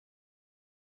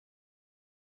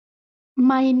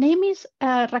My name is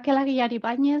Raquel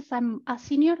Aguiar-Ibanez. I'm a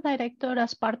senior director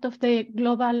as part of the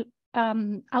global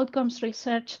outcomes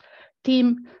research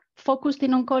team focused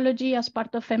in oncology as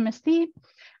part of MSD.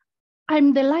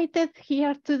 I'm delighted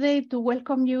here today to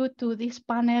welcome you to this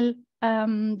panel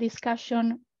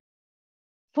discussion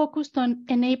focused on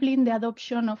enabling the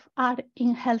adoption of R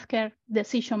in healthcare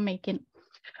decision-making.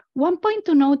 One point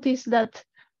to note is that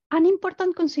an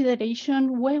important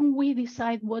consideration when we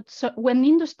decide when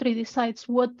industry decides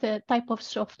what type of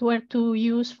software to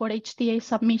use for HTA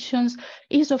submissions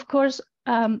is, of course,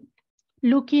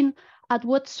 looking at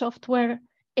what software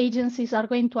agencies are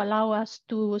going to allow us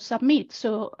to submit.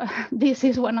 So this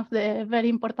is one of the very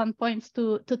important points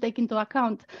to take into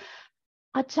account.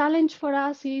 A challenge for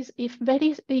us is if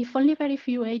only very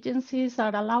few agencies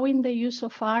are allowing the use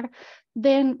of R,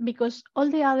 then because all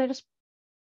the others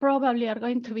probably are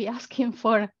going to be asking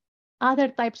for other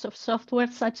types of software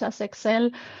such as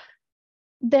Excel,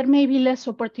 there may be less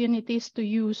opportunities to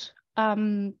use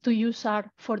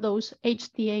R for those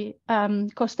HTA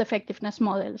cost effectiveness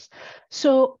models.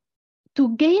 So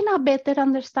to gain a better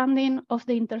understanding of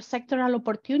the intersectoral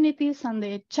opportunities and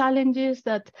the challenges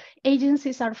that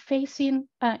agencies are facing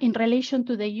in relation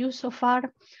to the use of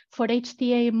R for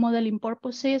HTA modeling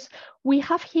purposes, we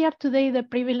have here today the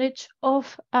privilege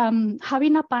of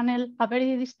having a panel, a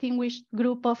very distinguished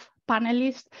group of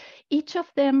panelists, each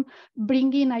of them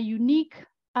bringing a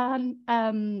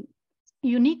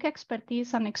unique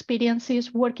expertise and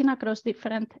experiences working across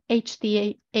different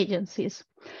HTA agencies.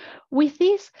 With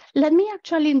this, let me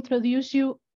actually introduce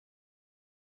you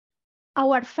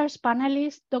our first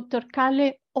panelist, Dr.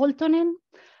 Kalle Aaltonen.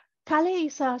 Kalle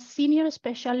is a senior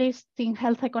specialist in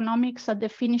health economics at the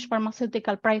Finnish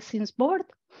Pharmaceutical Pricing Board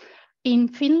in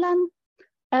Finland.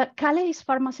 Kalle is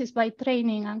pharmacist by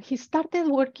training, and he started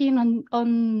working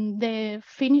on the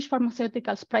Finnish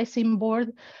Pharmaceuticals Pricing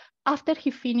Board after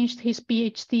he finished his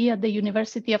PhD at the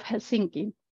University of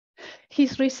Helsinki.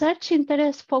 His research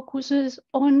interest focuses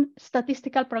on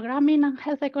statistical programming and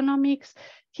health economics.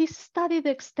 He studied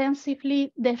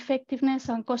extensively the effectiveness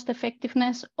and cost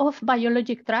effectiveness of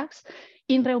biologic drugs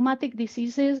in rheumatic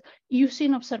diseases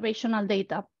using observational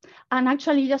data. And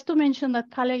actually, just to mention that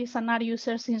Kalle is an R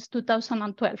user since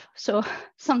 2012, so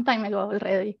some time ago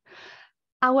already.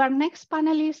 Our next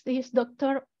panelist is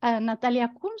Dr. Natalia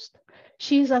Kunst.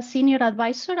 She is a senior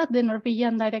advisor at the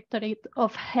Norwegian Directorate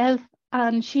of Health,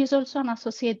 and she is also an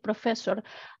associate professor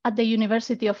at the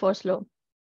University of Oslo.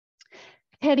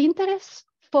 Her interests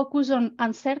focus on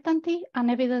uncertainty and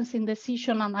evidence in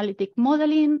decision analytic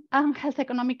modeling and health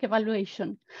economic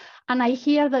evaluation. And I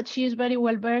hear that she is very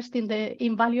well versed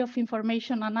in value of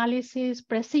information analysis,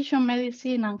 precision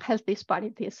medicine, and health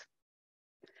disparities.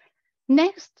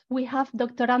 Next, we have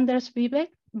Dr. Anders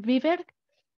Viberg.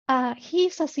 He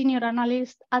is a senior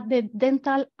analyst at the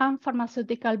Dental and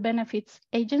Pharmaceutical Benefits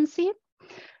Agency,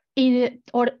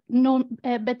 better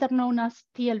known as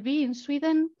TLV in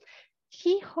Sweden.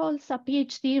 He holds a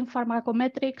PhD in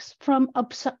pharmacometrics from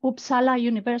Uppsala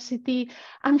University,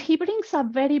 and he brings a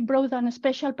very broad and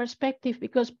special perspective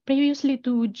because previously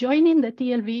to joining the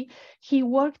TLV, he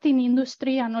worked in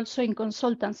industry and also in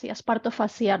consultancy as part of a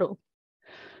CRO.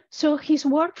 So his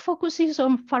work focuses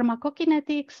on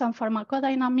pharmacokinetics and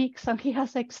pharmacodynamics, and he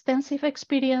has extensive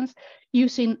experience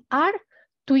using R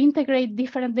to integrate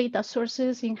different data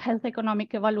sources in health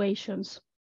economic evaluations.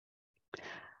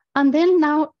 And then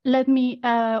now let me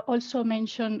also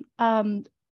mention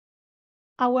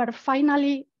our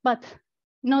finally, but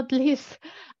not least,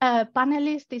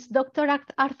 panelist is Dr.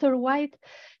 Arthur White.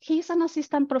 He's an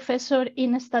assistant professor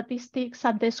in statistics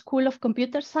at the School of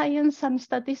Computer Science and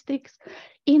Statistics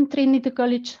in Trinity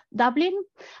College, Dublin.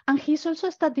 And he's also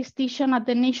a statistician at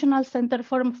the National Centre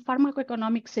for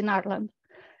Pharmacoeconomics in Ireland.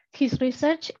 His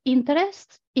research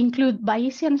interests include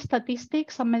Bayesian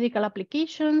statistics and medical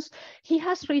applications. He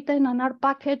has written an R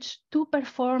package to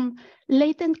perform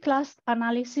latent class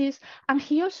analysis, and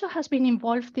he also has been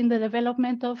involved in the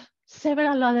development of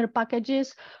several other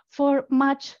packages for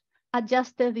match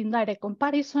adjusted indirect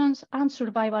comparisons and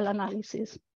survival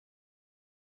analysis.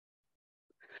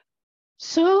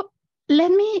 So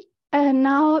let me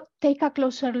now take a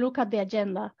closer look at the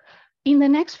agenda. In the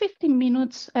next 15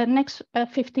 minutes,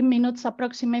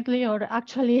 approximately, or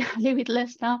actually a little bit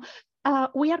less now,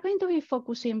 we are going to be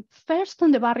focusing first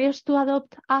on the barriers to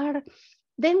adopt R.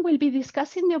 Then we'll be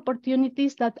discussing the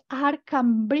opportunities that R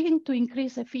can bring to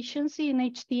increase efficiency in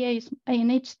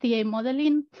HTA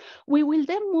modeling. We will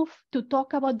then move to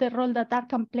talk about the role that R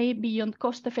can play beyond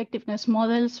cost effectiveness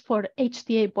models for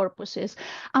HTA purposes.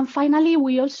 And finally,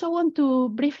 we also want to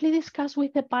briefly discuss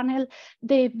with the panel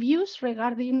the views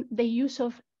regarding the use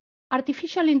of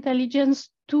artificial intelligence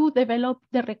to develop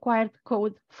the required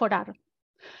code for R.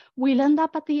 We'll end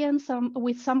up at the end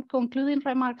with some concluding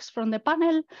remarks from the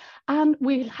panel, and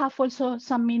we'll have also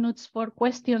some minutes for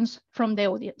questions from the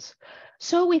audience.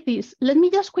 So with this, let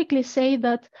me just quickly say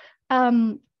that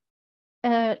the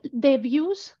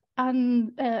views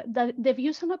and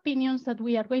opinions that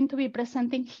we are going to be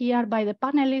presenting here by the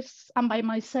panelists and by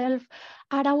myself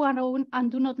are our own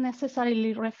and do not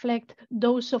necessarily reflect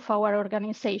those of our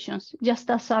organizations,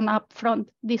 just as an upfront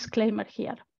disclaimer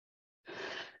here.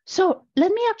 So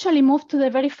let me actually move to the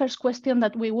very first question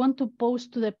that we want to pose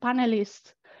to the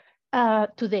panelists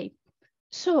today.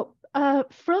 So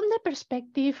from the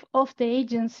perspective of the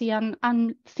agency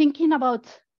and thinking about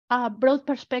a broad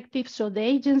perspective, so the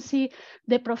agency,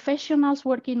 the professionals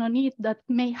working on it that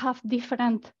may have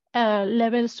different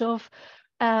levels of,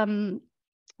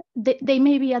 they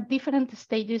may be at different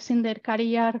stages in their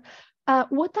career.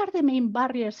 What are the main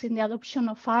barriers in the adoption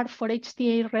of R for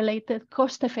HTA-related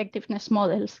cost-effectiveness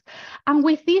models? And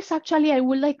with this, actually, I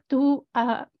would like to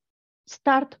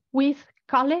start with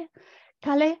Kalle.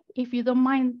 Kalle, if you don't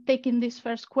mind taking this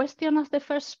first question as the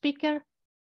first speaker.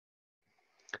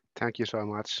 Thank you so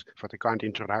much for the kind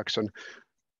introduction.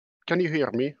 Can you hear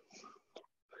me?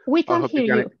 We can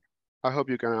hear you. I hope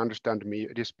you can understand me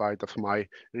despite of my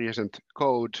recent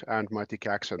cold and my thick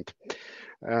accent.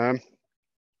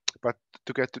 But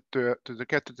to get to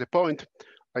the point,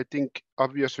 I think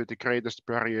obviously the greatest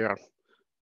barrier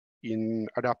in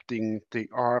adopting the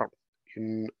R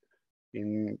in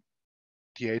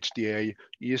the HTA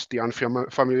is the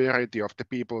unfamiliarity of the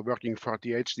people working for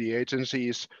the HTA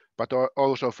agencies, but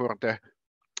also for the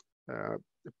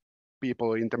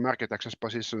people in the market access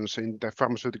positions in the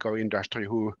pharmaceutical industry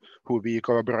who we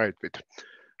collaborate with.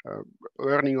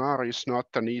 Learning R is not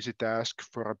an easy task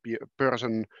for a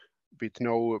person with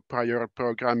no prior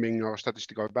programming or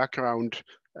statistical background,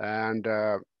 and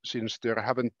since there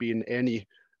haven't been any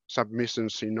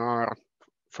submissions in R,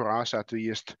 for us at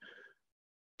least,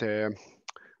 the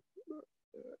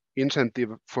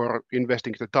incentive for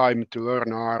investing the time to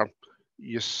learn R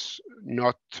is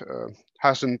not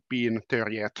hasn't been there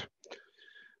yet.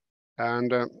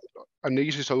 And an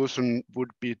easy solution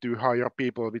would be to hire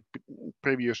people with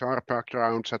previous R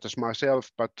backgrounds, such as myself,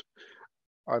 but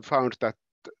I found that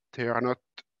they are not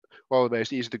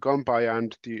always easy to come by,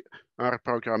 and the R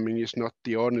programming is not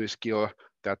the only skill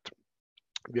that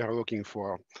we are looking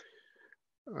for.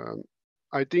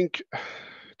 I think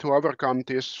to overcome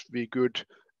this, we could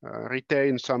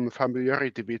retain some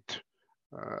familiarity with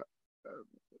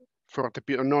for the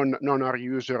non-R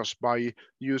users by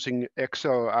using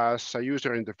Excel as a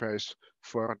user interface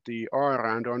for the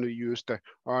R and only use the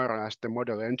R as the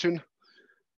model engine.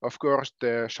 Of course,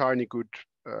 the Shiny could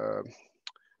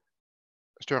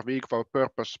serve equal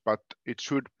purpose, but it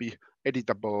should be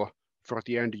editable for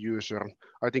the end user.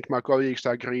 I think my colleagues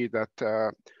agree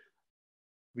that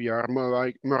we are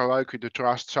more likely to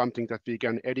trust something that we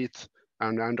can edit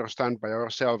and understand by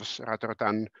ourselves rather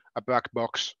than a black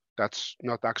box that's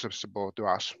not accessible to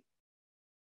us.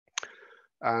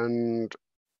 And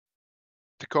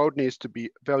the code needs to be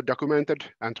well documented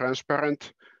and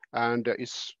transparent, and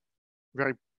it's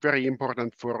very, very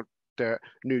important for the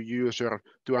new user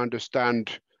to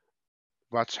understand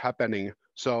what's happening.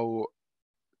 So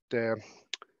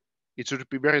it should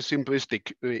be very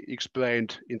simplistically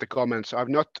explained in the comments.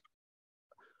 I'm not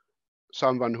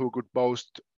someone who could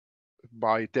boast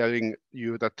by telling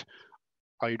you that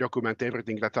I document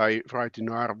everything that I write in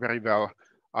R very well.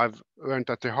 I've learned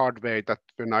that the hard way that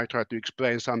when I try to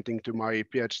explain something to my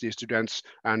PhD students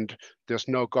and there's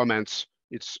no comments,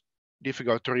 it's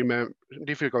difficult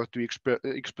to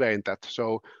explain that.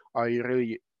 So I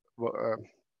really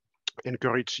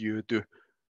encourage you to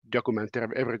document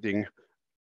everything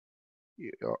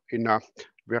in a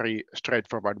very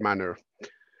straightforward manner.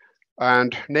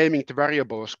 And naming the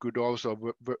variables could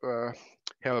also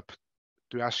help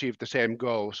to achieve the same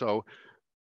goal. So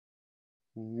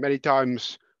many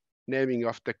times naming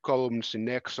of the columns in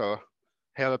Excel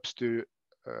helps to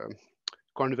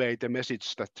convey the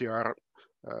message that they are,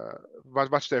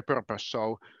 what's their purpose.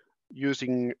 So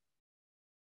using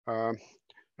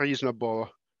reasonable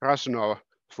rationale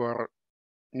for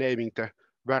naming the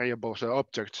variables or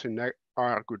objects in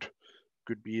R could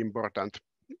be important.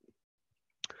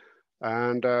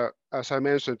 And as I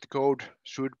mentioned, the code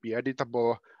should be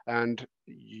editable, and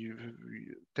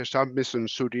the submission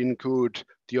should include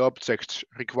the objects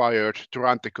required to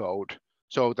run the code.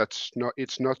 So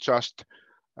it's not just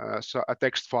a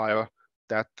text file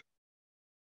that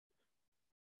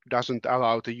doesn't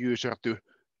allow the user to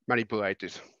manipulate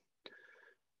it.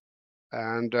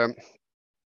 And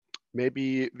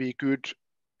maybe we could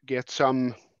get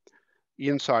some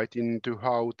insight into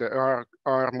how the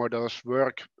R models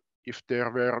work if there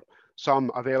were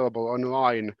some available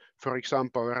online. For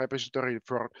example, a repository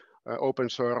for open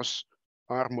source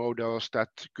R models that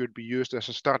could be used as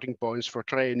a starting points for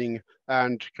training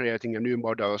and creating a new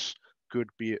models could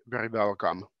be very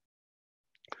welcome.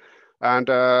 And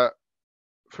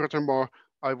furthermore,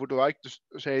 I would like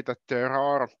to say that there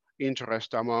are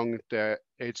interest among the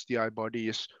HTA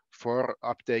bodies for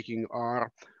uptaking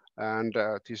R, and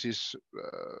this is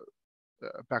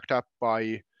backed up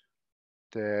by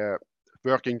the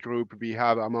working group we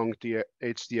have among the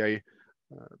HTA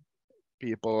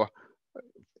people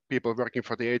working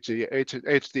for the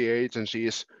HTA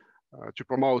agencies to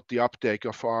promote the uptake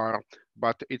of R,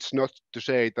 but it's not to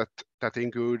say that that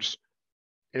includes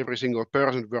every single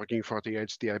person working for the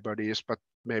HTA bodies, but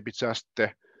maybe just the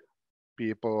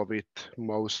people with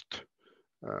most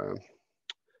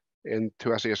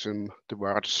enthusiasm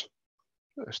towards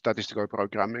statistical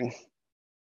programming.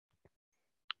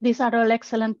 These are all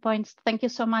excellent points. Thank you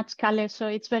so much, Kalle. So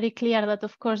it's very clear that,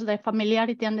 of course, the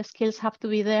familiarity and the skills have to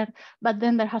be there, but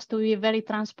then there has to be very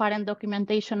transparent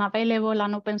documentation available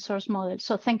and open source models.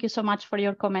 So thank you so much for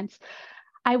your comments.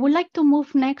 I would like to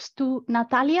move next to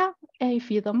Natalia, if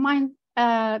you don't mind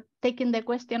taking the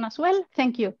question as well.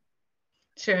 Thank you.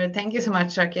 Sure. Thank you so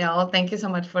much, Raquel. Thank you so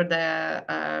much for the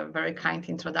very kind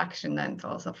introduction and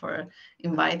also for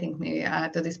inviting me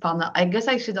to this panel. I guess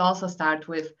I should also start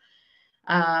with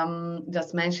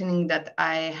just mentioning that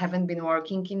I haven't been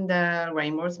working in the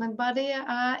reimbursement body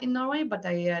in Norway, but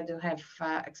I do have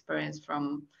experience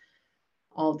from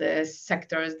all the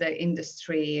sectors, the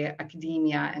industry,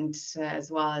 academia, and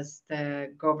as well as the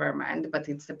government, but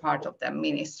it's a part of the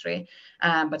ministry.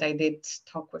 But I did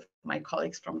talk with my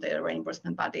colleagues from the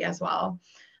reimbursement body as well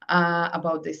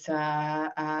about these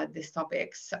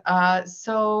topics.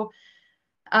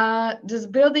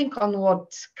 Just building on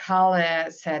what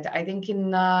Kalle said, I think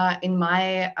in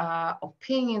my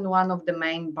opinion, one of the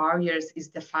main barriers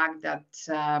is the fact that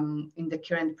in the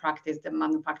current practice, the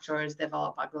manufacturers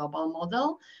develop a global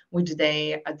model, which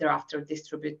they thereafter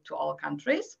distribute to all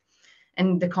countries.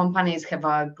 And the companies have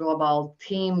a global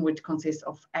team which consists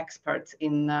of experts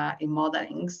in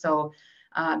modeling. So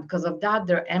because of that,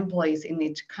 their employees in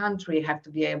each country have to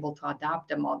be able to adapt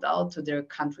the model to their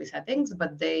country settings,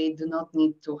 but they do not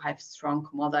need to have strong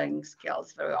modeling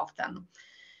skills very often.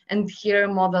 And here,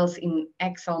 models in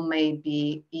Excel may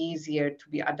be easier to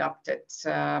be adapted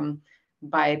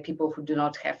by people who do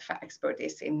not have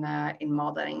expertise in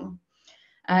modeling.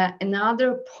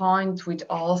 Another point which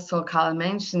also Kalle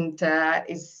mentioned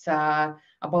is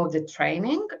about the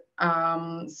training.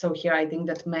 So here I think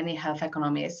that many health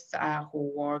economists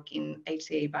who work in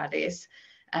HTA bodies,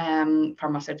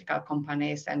 pharmaceutical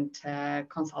companies and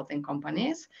consulting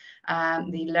companies,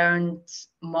 they learned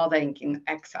modeling in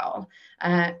Excel.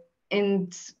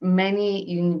 And many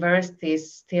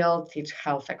universities still teach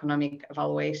health economic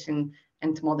evaluation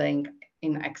and modeling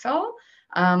in Excel.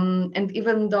 And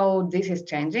even though this is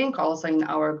changing, also in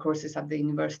our courses at the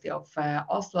University of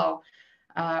Oslo,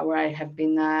 where I have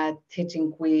been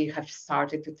teaching, we have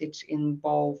started to teach in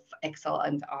both Excel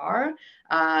and R,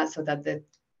 so that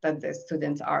the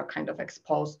students are kind of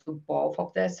exposed to both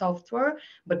of the software.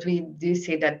 But we do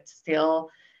see that still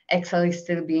Excel is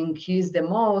still being used the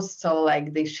most, so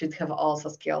like they should have also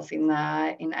skills in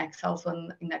Excel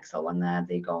when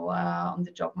they go on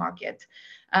the job market.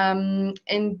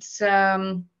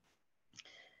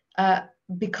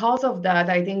 Because of that,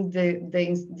 I think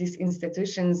these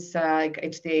institutions like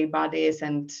HTA bodies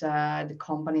and the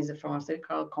companies, the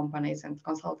pharmaceutical companies and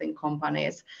consulting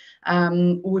companies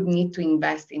would need to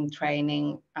invest in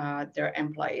training their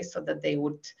employees so that they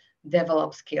would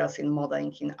develop skills in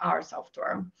modeling in our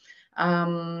software.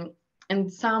 And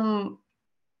some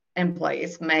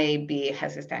employees may be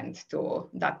hesitant to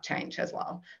that change as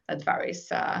well. That varies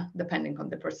depending on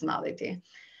the personality.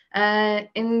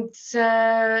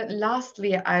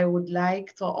 Lastly, I would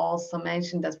like to also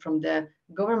mention that from the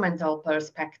governmental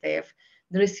perspective,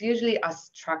 there is usually a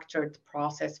structured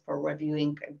process for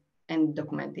reviewing and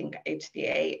documenting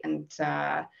HTA and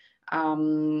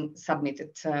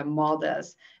submitted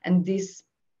models. And this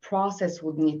process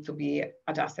would need to be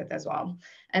adjusted as well.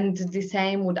 And the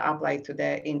same would apply to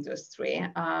the industry.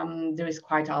 There is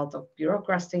quite a lot of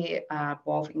bureaucracy,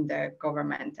 both in the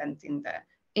government and in the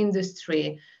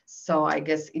industry. So I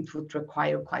guess it would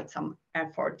require quite some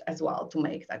effort as well to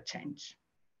make that change.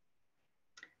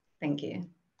 Thank you.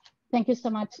 Thank you so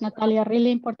much, Natalia.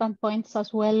 Really important points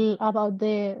as well about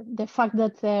the fact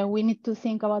that we need to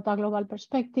think about a global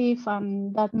perspective,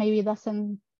 and that maybe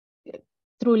doesn't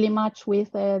truly match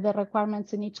with the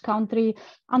requirements in each country,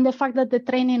 and the fact that the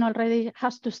training already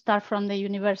has to start from the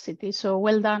university. So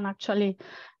well done, actually,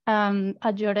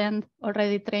 at your end,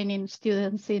 already training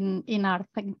students in art.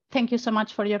 Thank you so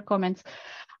much for your comments.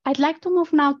 I'd like to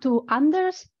move now to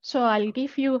Anders, so I'll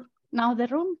give you now the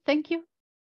room. Thank you.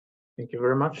 Thank you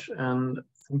very much, and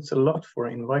thanks a lot for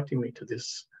inviting me to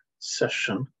this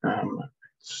session.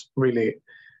 It's really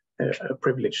a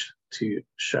privilege to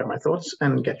share my thoughts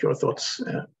and get your thoughts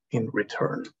in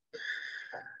return.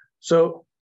 So,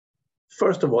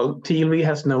 first of all, TLV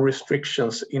has no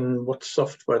restrictions in what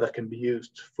software that can be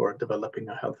used for developing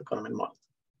a health economy model.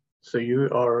 So you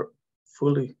are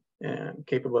fully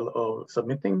capable of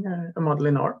submitting a model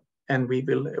in R, and we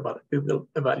will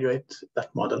evaluate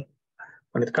that model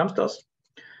when it comes to us.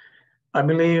 I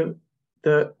believe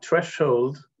the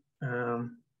threshold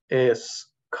is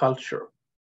culture.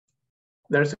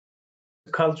 There's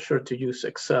a culture to use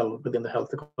Excel within the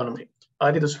health economy.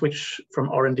 I did a switch from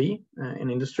R&D in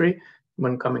industry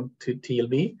when coming to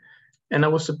TLV, and I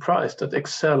was surprised that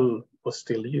Excel was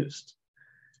still used.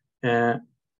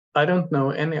 I don't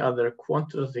know any other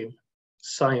quantitative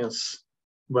science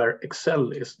where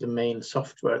Excel is the main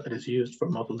software that is used for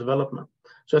model development.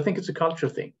 So I think it's a culture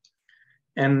thing.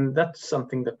 And that's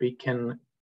something that we can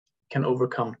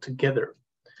overcome together.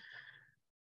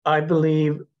 I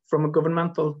believe from a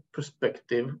governmental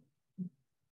perspective,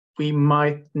 we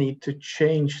might need to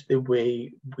change the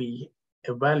way we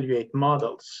evaluate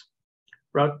models.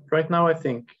 Right now, I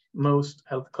think most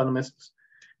health economists,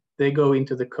 they go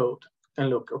into the code and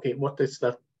look, okay, what is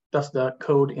that? Does the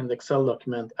code in the Excel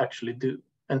document actually do?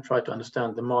 And try to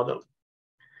understand the model.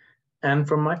 And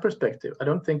from my perspective, I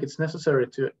don't think it's necessary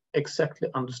to exactly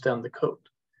understand the code.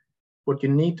 What you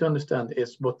need to understand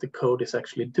is what the code is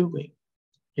actually doing.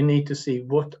 You need to see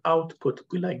what output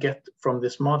will I get from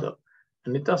this model.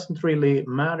 And it doesn't really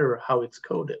matter how it's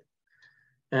coded.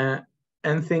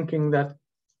 And thinking that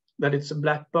it's a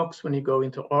black box when you go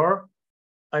into R,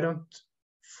 I don't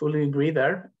fully agree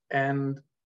there. And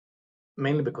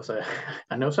mainly because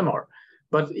I know some R.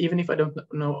 But even if I don't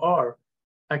know R,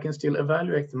 I can still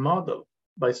evaluate the model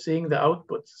by seeing the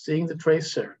output, seeing the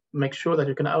tracer, make sure that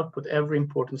you can output every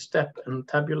important step and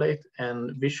tabulate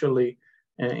and visually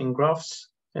in graphs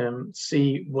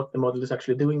see what the model is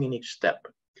actually doing in each step.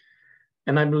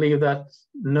 And I believe that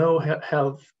no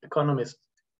health economist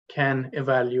can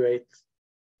evaluate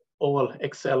all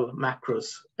Excel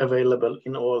macros available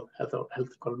in all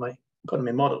health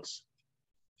economy models.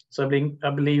 So I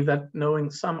believe that knowing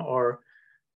some R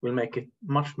will make it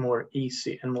much more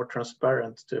easy and more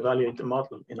transparent to evaluate the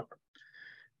model in R.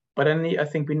 But I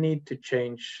think we need to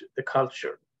change the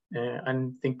culture. I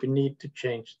think we need to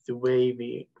change the way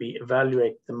we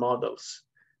evaluate the models.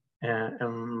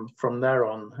 And from there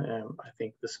on, I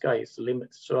think the sky is the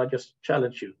limit. So I just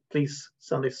challenge you, please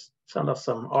send us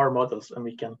some R models and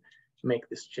we can make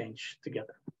this change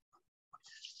together.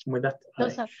 With that, I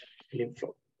leave the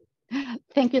floor.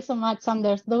 Thank you so much,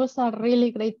 Anders. Those are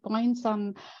really great points,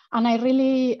 and I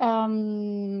really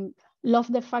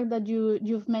love the fact that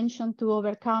you've mentioned to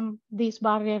overcome this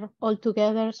barrier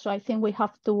altogether. So I think we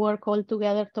have to work all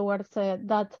together towards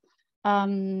that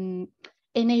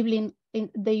enabling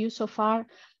the use of R.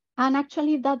 And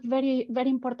actually, that very, very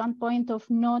important point of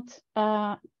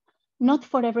not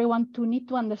for everyone to need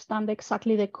to understand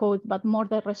exactly the code, but more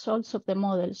the results of the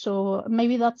model. So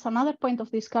maybe that's another point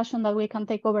of discussion that we can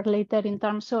take over later in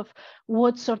terms of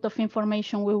what sort of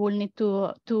information we will need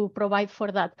to provide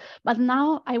for that. But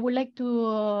now I would like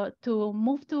to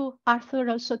move to Arthur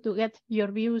also to get your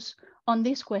views on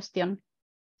this question.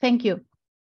 Thank you.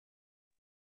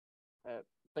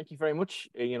 Thank you very much.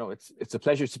 You know, it's a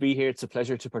pleasure to be here. It's a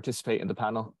pleasure to participate in the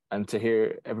panel and to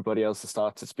hear everybody else's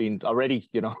thoughts. It's been already,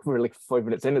 you know, we're like 5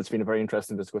 minutes in. It's been a very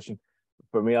interesting discussion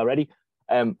for me already.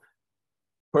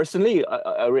 Personally,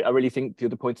 I really think the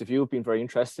other points of view have been very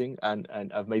interesting, and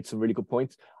I've made some really good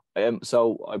points.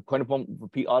 So I kind of won't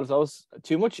repeat all of those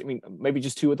too much. I mean, maybe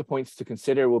just two other points to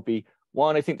consider would be,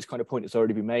 one, I think this kind of point has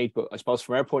already been made, but I suppose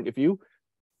from our point of view,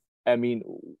 I mean,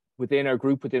 within our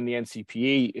group, within the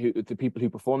NCPE, the people who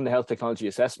perform the health technology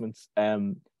assessments,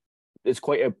 it's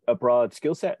quite a broad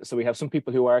skill set. So we have some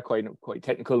people who are quite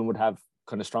technical and would have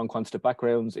kind of strong quantitative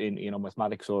backgrounds in, you know,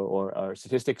 mathematics or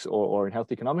statistics or in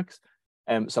health economics.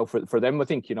 So for them, I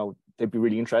think, you know, they'd be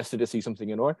really interested to see something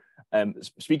in R.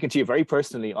 Speaking to you very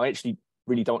personally, I actually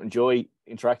really don't enjoy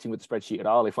interacting with the spreadsheet at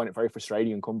all. I find it very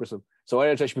frustrating and cumbersome. So I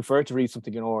actually prefer to read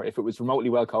something in R if it was remotely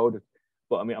well coded.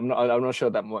 But I mean, I'm not sure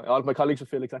that all of my colleagues will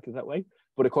feel exactly that way.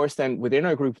 But of course, then within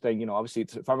our group, then, you know, obviously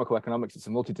it's pharmacoeconomics. It's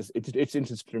a it's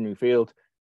interdisciplinary field.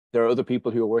 there are other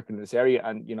people who are working in this area,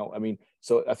 and I mean,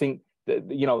 so I think that,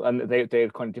 and they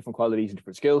have kind of different qualities and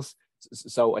different skills.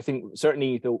 So I think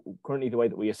certainly currently the way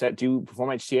that we do perform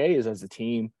HTA is as a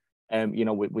team,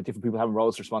 with different people having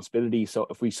roles and responsibilities. So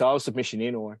if we saw a submission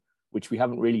in, or which we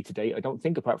haven't really to date, I don't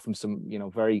think, apart from some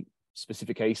very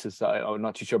specific cases that I'm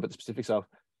not too sure about the specifics of,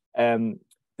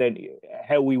 then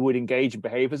how we would engage and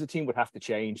behave as a team would have to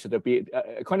change. So there'd be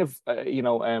a kind of,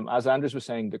 as Anders was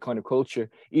saying, the kind of culture,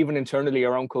 even internally,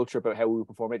 our own culture about how we would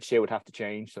perform HTA would have to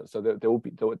change. So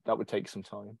that would take some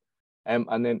time.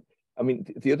 And then, I mean,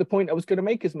 the other point I was going to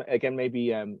make is, again,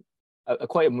 maybe a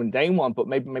quite a mundane one, but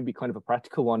maybe kind of a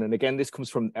practical one. And again, this comes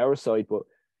from our side, but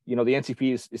the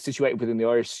NCPE is situated within the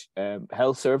Irish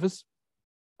Health Service.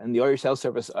 And the Irish Health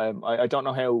Service, I don't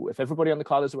know if everybody on the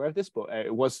call is aware of this, but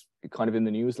it was kind of in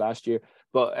the news last year.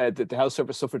 But the Health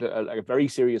Service suffered a very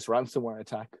serious ransomware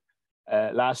attack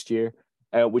last year,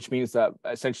 which means that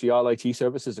essentially all IT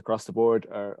services across the board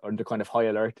are under kind of high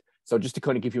alert. So just to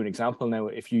kind of give you an example now,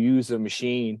 if you use a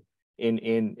machine in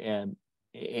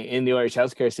the Irish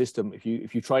healthcare system, if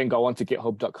you try and go onto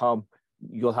github.com,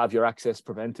 you'll have your access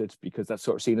prevented, because that's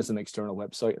sort of seen as an external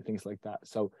website and things like that.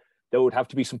 So there would have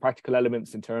to be some practical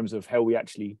elements in terms of how we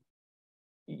actually,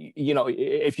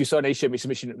 if you saw an HTML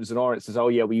submission, it was an R, it says, oh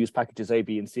yeah, we use packages A,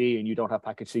 B, and C, and you don't have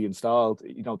package C installed.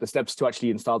 The steps to actually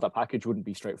install that package wouldn't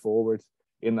be straightforward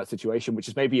in that situation, which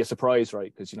is maybe a surprise,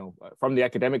 right? Because from the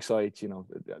academic side,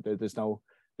 there's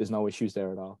no issues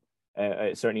there at all.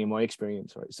 Certainly in my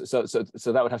experience, right? So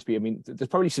that would have to be. I mean, there's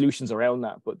probably solutions around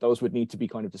that, but those would need to be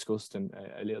kind of discussed and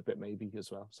a little bit maybe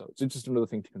as well. So it's just another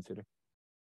thing to consider.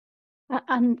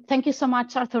 And thank you so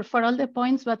much, Arthur, for all the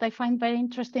points. But I find very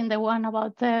interesting the one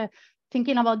about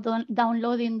thinking about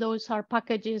downloading those R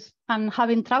packages and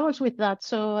having troubles with that.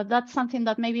 So that's something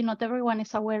that maybe not everyone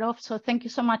is aware of. So thank you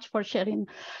so much for sharing.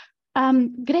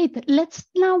 Great. Let's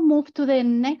now move to the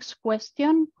next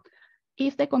question,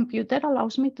 if the computer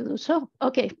allows me to do so.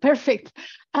 Okay, perfect.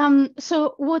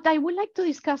 So what I would like to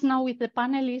discuss now with the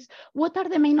panelists, what are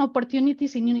the main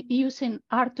opportunities in using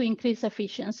R to increase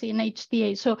efficiency in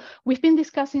HTA? So we've been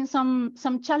discussing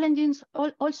some challenges,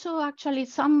 also actually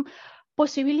some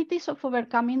possibilities of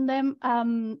overcoming them,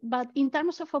 but in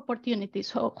terms of opportunities,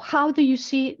 so how do you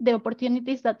see the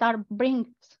opportunities that R brings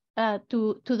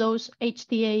to those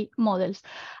HTA models?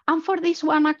 And for this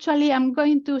one, actually, I'm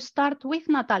going to start with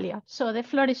Natalia. So the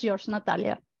floor is yours,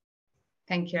 Natalia.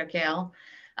 Thank you, Raquel.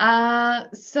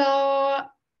 So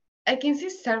I can see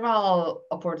several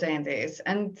opportunities.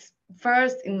 And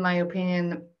first, in my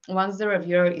opinion, once the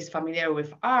reviewer is familiar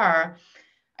with R,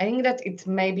 I think that it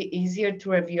may be easier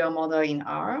to review a model in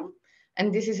R.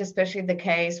 And this is especially the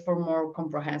case for more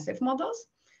comprehensive models.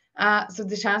 So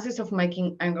the chances of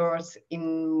making errors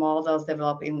in models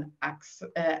developed in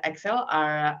Excel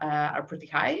are pretty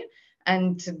high,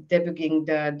 and debugging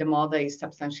the model is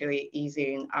substantially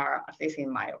easier in R, at least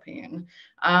in my opinion.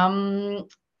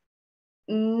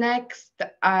 Next,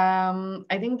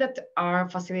 I think that R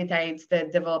facilitates the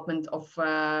development of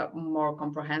more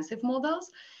comprehensive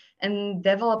models. And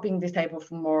developing this type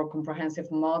of more comprehensive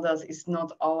models is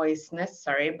not always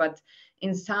necessary, but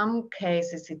in some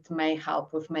cases, it may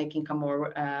help with making a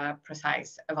more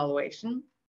precise evaluation.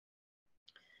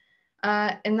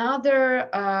 Another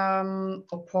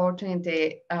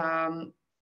opportunity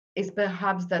is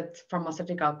perhaps that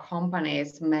pharmaceutical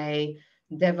companies may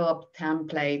develop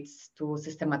templates to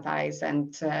systematize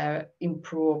and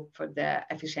improve the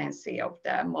efficiency of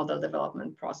the model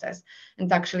development process.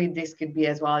 And actually, this could be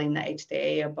as well in the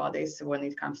HTA bodies when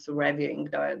it comes to reviewing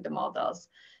the models,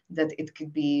 that it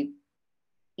could be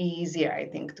easier, I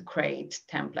think, to create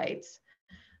templates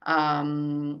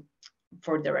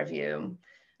for the review.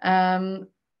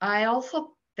 I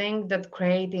also think that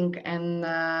creating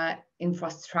an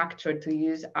infrastructure to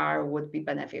use R would be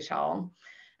beneficial.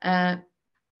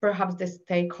 Perhaps the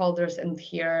stakeholders, and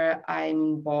here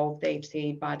I'm involved, the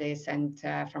HTA bodies and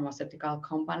pharmaceutical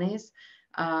companies,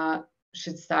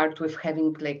 should start with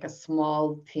having like a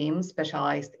small team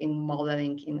specialized in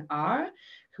modeling in R,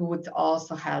 who would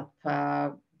also help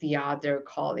the other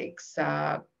colleagues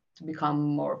to become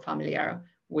more familiar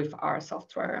with R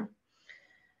software.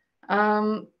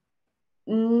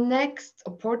 Next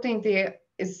opportunity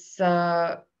is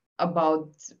about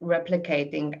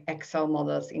replicating Excel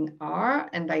models in R,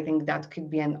 and I think that could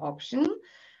be an option.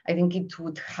 I think it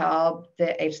would help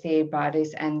the HTA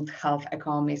bodies and health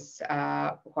economists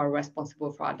who are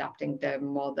responsible for adapting the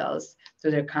models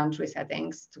to their country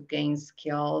settings to gain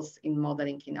skills in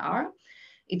modeling in R.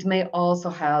 It may also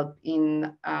help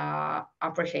in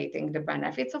appreciating the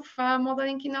benefits of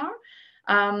modeling in R,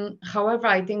 However,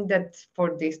 I think that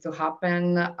for this to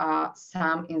happen,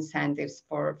 some incentives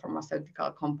for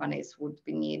pharmaceutical companies would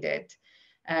be needed,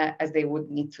 as they would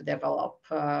need to develop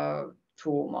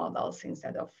 2 models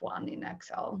instead of 1 in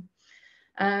Excel.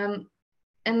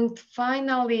 And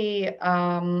finally,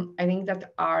 I think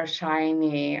that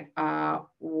R-HTA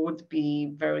would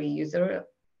be very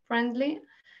user-friendly.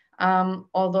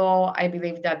 Although I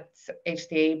believe that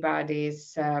HTA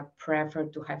bodies prefer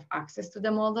to have access to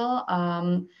the model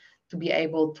to be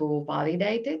able to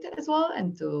validate it as well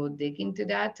and to dig into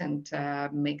that and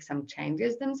make some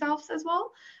changes themselves as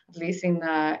well. At least in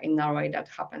Norway, that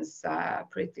happens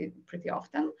pretty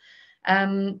often.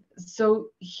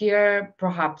 So here,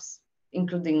 perhaps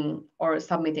including or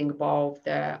submitting both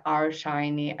the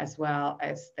R-HTA as well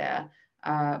as the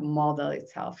model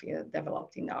itself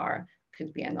developed in R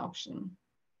could be an option.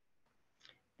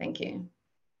 Thank you.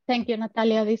 Thank you,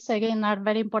 Natalia. These again are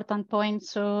very important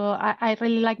points. So I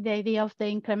really like the idea of the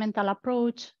incremental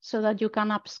approach so that you can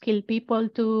upskill people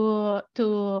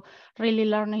to really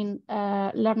learning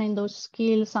those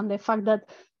skills, and the fact that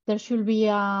there should be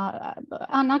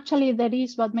and actually there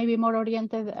is, but maybe more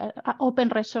oriented open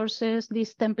resources,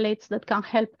 these templates that can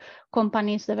help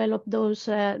companies develop those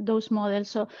models.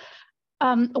 So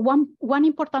one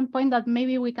important point that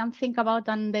maybe we can think about,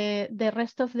 and the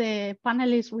rest of the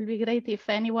panelists will be great if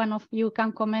any one of you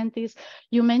can comment, is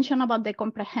you mentioned about the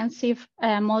comprehensive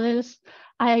models.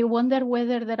 I wonder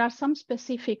whether there are some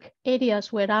specific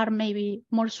areas where are maybe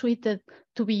more suited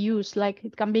to be used, like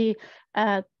it can be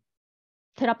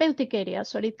therapeutic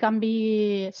areas, or it can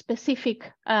be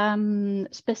specific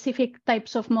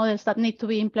types of models that need to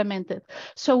be implemented.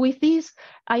 So with this,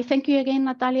 I thank you again,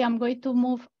 Natalia. I'm going to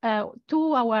move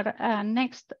to our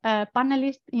next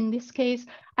panelist. In this case,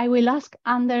 I will ask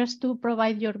Anders to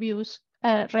provide your views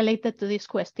related to this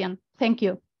question. Thank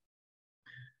you.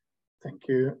 Thank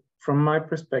you. From my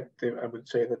perspective, I would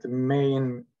say that the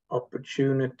main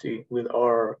opportunity with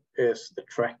R is the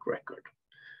track record.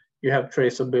 You have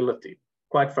traceability.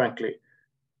 Quite frankly,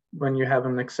 when you have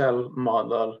an Excel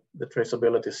model, the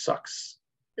traceability sucks.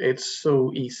 It's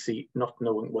so easy not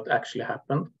knowing what actually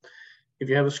happened. If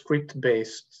you have a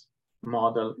script-based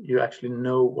model, you actually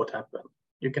know what happened.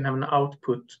 You can have an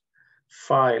output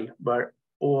file where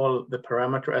all the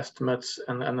parameter estimates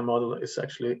and the model is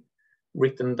actually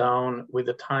written down with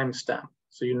a timestamp.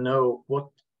 So you know what,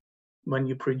 when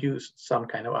you produced some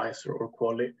kind of ISO or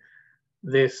quality,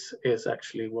 this is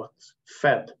actually what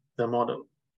fed the model.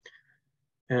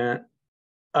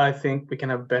 I think we can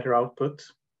have better output.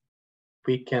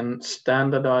 We can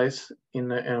standardize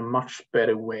in a much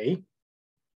better way.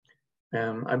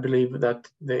 I believe that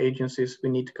the agencies, we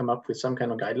need to come up with some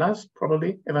kind of guidelines,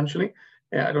 probably, eventually.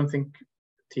 I don't think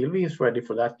TLV is ready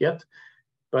for that yet,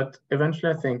 but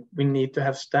eventually I think we need to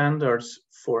have standards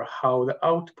for how the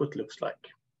output looks like,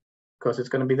 because it's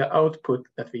going to be the output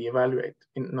that we evaluate,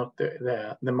 not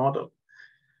the model.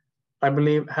 I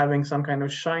believe having some kind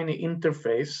of shiny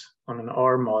interface on an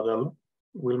R model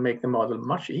will make the model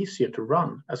much easier to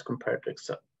run as compared to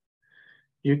Excel.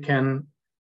 You can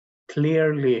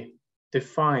clearly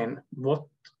define what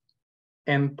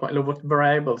endpoint or what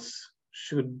variables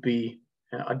should be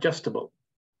adjustable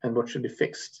and what should be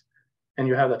fixed. And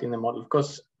you have that in the model,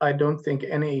 because I don't think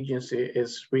any agency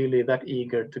is really that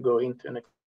eager to go into an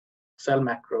Excel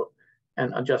macro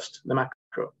and adjust the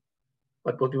macro.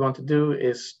 But what we want to do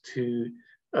is to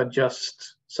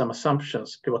adjust some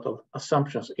assumptions, pivotal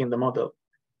assumptions in the model.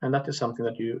 And that is something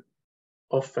that you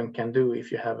often can do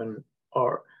if you have an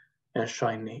R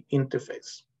shiny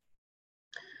interface.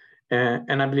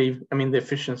 And I believe, the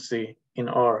efficiency in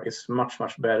R is much,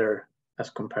 much better as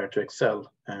compared to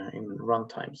Excel in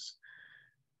runtimes.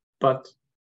 But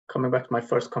coming back to my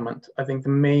first comment, I think the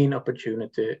main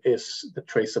opportunity is the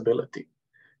traceability.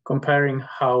 Comparing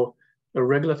how a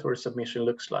regulatory submission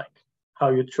looks like,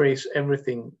 how you trace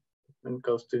everything when it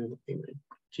goes to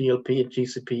GLP and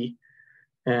GCP,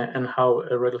 and how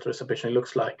a regulatory submission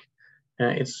looks like.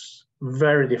 It's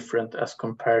very different as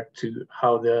compared to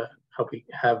how we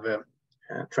have a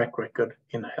track record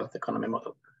in a health economy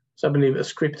model. So I believe a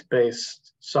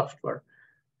script-based software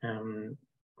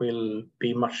will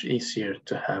be much easier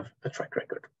to have a track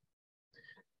record.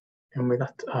 And with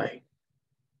that, I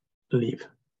leave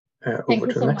over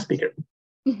to the next speaker.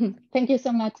 Thank you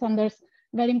so much, Anders.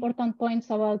 Very important points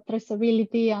about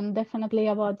traceability, and definitely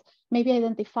about maybe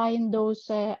identifying those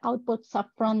outputs up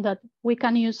front, that we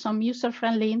can use some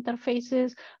user-friendly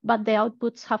interfaces, but the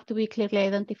outputs have to be clearly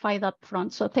identified up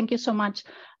front. So thank you so much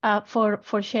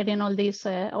for sharing all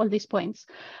these points.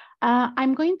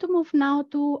 I'm going to move now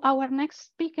to our next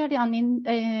speaker,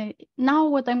 and now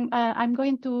what I'm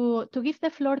going to give the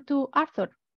floor to Arthur.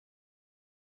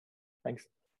 Thanks.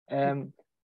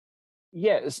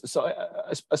 Yeah, so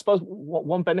I suppose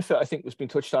one benefit I think was being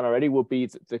touched on already would be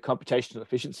the computational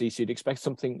efficiency. So you'd expect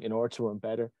something in order to run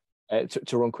better,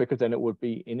 to run quicker than it would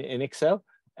be in Excel.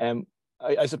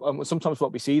 Sometimes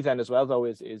what we see then as well though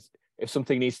is if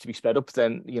something needs to be sped up,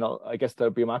 then I guess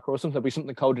there'll be a macro or something. There'll be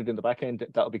something coded in the back end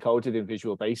that'll be coded in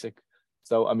Visual Basic.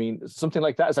 So I mean, something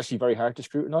like that is actually very hard to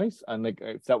scrutinize, and like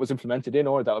if that was implemented in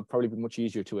or that would probably be much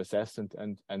easier to assess and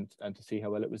to see how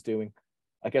well it was doing.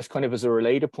 I guess kind of as a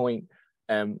related point,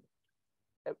 I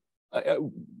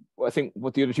think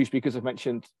what the other two speakers have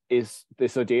mentioned is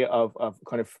this idea of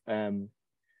kind of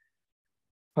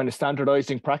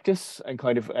standardizing practice, and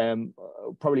kind of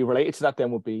probably related to that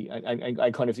then would be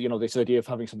I kind of this idea of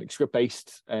having something script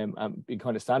based and being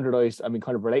kind of standardized. I mean,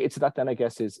 kind of related to that then I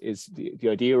guess is the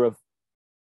idea of,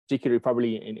 particularly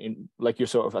probably in like you're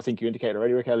sort of, I think you indicated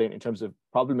already, Raquel, in terms of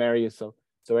problem areas, so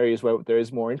areas where there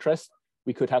is more interest,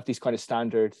 we could have these kind of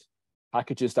standard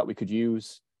packages that we could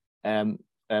use, and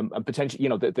potentially,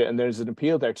 and there's an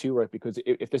appeal there too, right? Because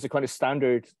if there's a kind of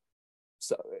standard,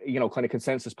 kind of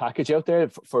consensus package out there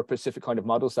for specific kind of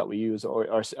models that we use,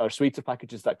 or suites of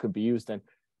packages that could be used, then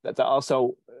that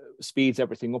also speeds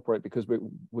everything up, right? Because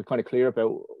we're kind of clear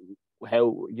about how,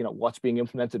 what's being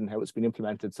implemented and how it's been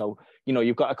implemented. So,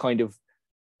 you've got a kind of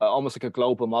almost like a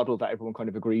global model that everyone kind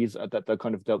of agrees that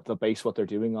they'll base what they're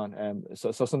doing on.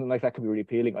 So something like that could be really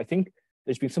appealing. I think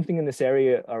there's been something in this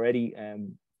area already,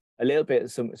 a little bit,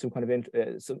 some kind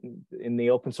of something in the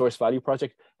open source value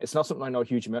project. It's not something I know a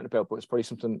huge amount about, but it's probably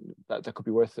something that could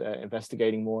be worth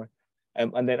investigating more.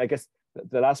 And then I guess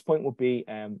the last point would be,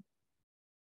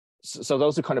 so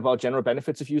those are kind of all general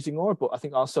benefits of using OR, but I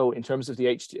think also in terms of the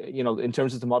in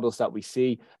terms of the models that we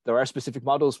see, there are specific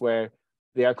models where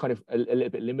they are kind of a little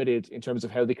bit limited in terms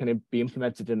of how they can be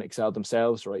implemented in Excel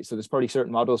themselves, right? So there's probably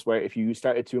certain models where if you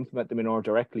started to implement them in OR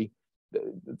directly,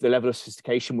 the level of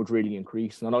sophistication would really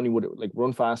increase. Not only would it like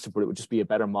run faster, but it would just be a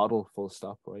better model, full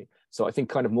stop, right? So I think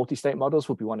kind of multi-state models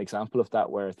would be one example of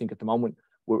that, where I think at the moment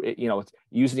we're,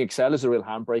 using Excel as a real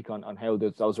handbrake on how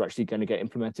those are actually going to get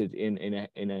implemented in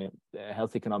a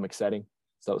health economic setting.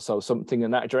 So something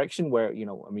in that direction where,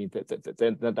 I mean,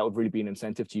 that would really be an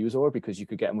incentive to use OR, because you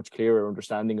could get a much clearer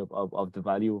understanding of the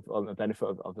value of the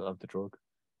benefit of the drug.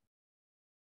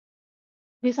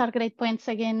 These are great points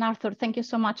again, Arthur. Thank you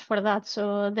so much for that.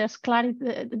 So there's clear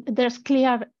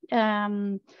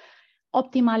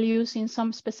optimal use in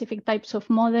some specific types of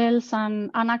models.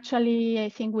 And actually, I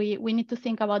think we need to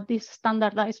think about these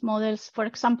standardized models. For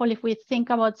example, if we think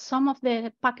about some of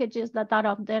the packages that are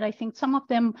out there, I think some of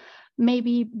them may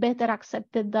be better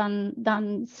accepted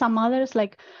than some others.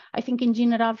 Like I think in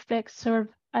general, FlexServe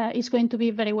is going to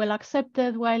be very well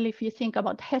accepted, while if you think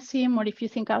about HESIM or if you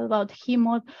think about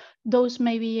HEMOD, those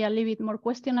may be a little bit more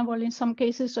questionable in some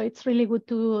cases. So it's really good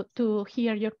to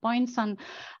hear your points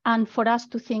and for us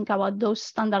to think about those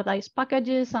standardized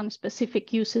packages and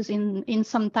specific uses in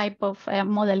some type of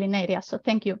modeling area. So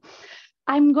thank you.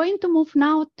 I'm going to move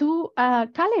now to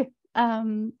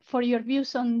Kalle for your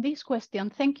views on this question.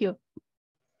 Thank you.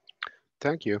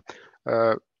 Thank you.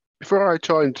 Before I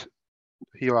joined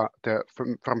here, the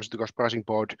Pharmaceuticals Pricing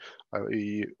Board,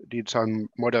 I did some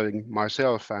modeling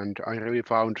myself, and I really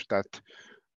found that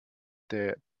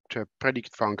the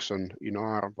predict function in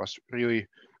R was really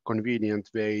convenient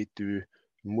way to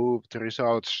move the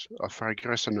results of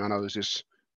regression analysis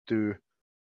to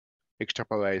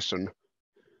extrapolation.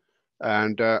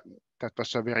 And that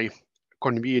was a very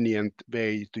convenient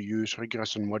way to use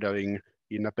regression modeling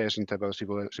in a patient-level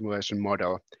simulation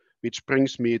model, which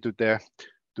brings me to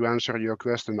answer your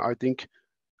question. I think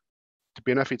the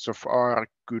benefits of R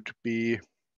could be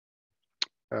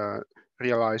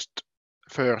realized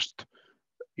first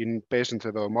in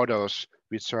patient-level models,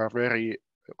 which are very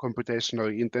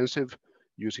computationally intensive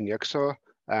using Excel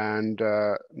and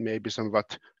maybe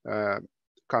somewhat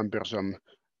cumbersome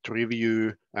to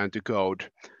review and to code.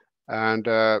 And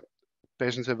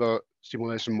patient-level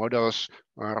simulation models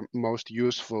are most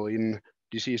useful in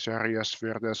disease areas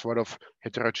where there's a lot of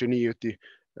heterogeneity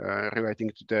relating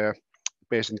to the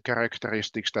patient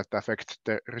characteristics that affect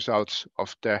the results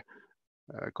of the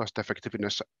cost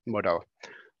effectiveness model.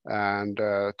 And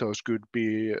those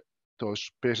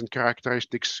patient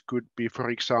characteristics could be, for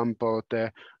example,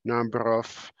 the number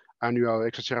of annual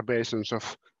exacerbations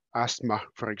of asthma,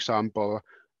 for example,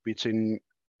 which in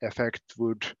effect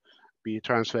would be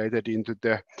translated into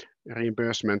the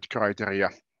reimbursement criteria.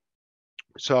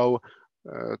 So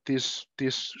this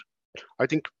I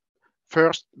think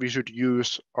first we should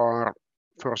use R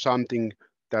for something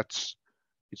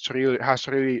has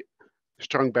really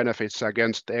strong benefits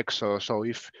against Excel. So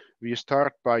if we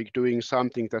start by doing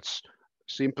something that's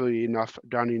simply enough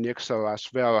done in Excel as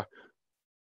well,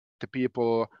 the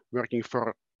people working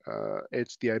for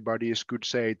HTA bodies could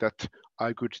say that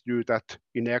I could do that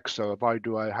in Excel. Why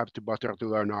do I have to bother to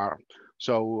learn R?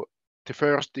 So the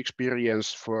first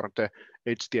experience for the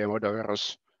HTA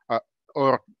modelers,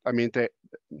 the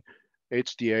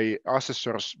HTA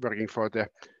assessors working for the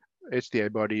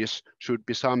HTA bodies should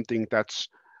be something that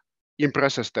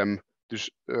impresses them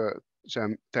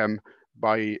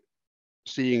by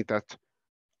seeing that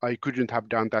I couldn't have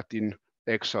done that in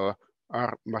Excel.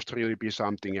 R must really be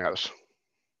something else.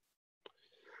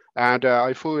 And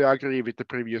I fully agree with the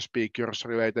previous speakers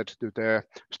related to the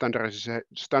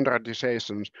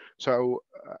standardizations. So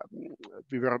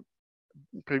we were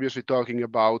previously talking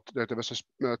about that there was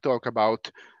a talk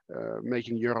about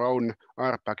making your own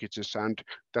R packages, and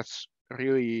that's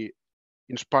really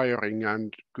inspiring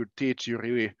and could teach you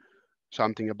really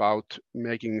something about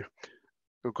making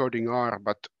coding R.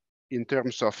 But in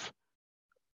terms of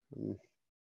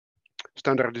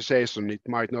standardization, it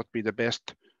might not be the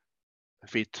best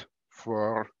fit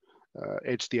for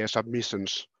HTA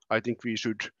submissions. I think we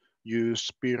should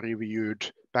use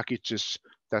peer-reviewed packages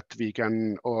that we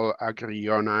can all agree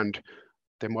on, and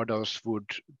the models would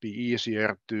be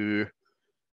easier to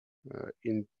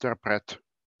interpret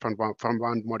from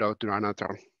one model to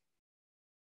another.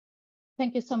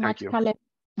 Thank you so much, Kalle.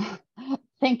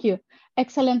 Thank you.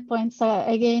 Excellent points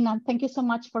again, and thank you so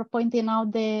much for pointing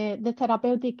out the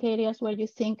therapeutic areas where you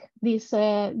think this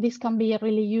can be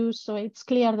really used. So it's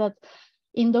clear that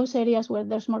in those areas where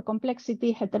there's more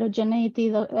complexity, heterogeneity,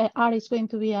 the R is going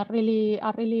to be a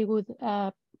really good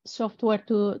software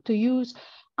to use.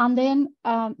 And then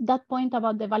that point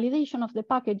about the validation of the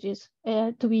packages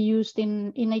to be used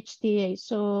in HTA.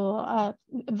 So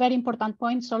very important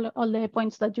points, all the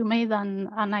points that you made, and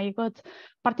I got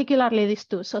particularly these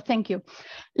two, so thank you.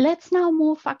 Let's now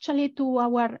move actually to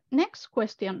our next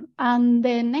question. And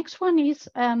the next one is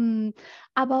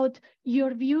about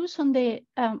your views on the,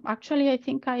 actually I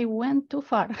think I went too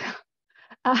far.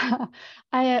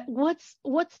 What's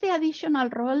the additional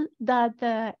role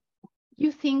that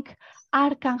you think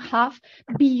R can have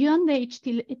beyond the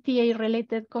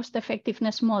HTA-related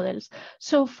cost-effectiveness models?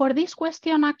 So for this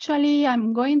question, actually,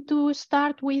 I'm going to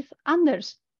start with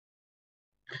Anders.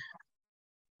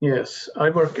 Yes, I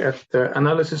work at the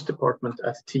analysis department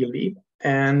at TLE,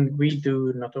 and we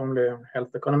do not only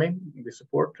health economy, we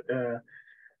support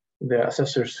the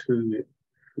assessors who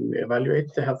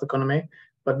evaluate the health economy,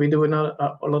 but we do a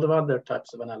lot of other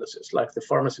types of analysis, like the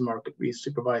pharmacy market. We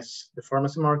supervise the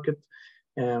pharmacy market.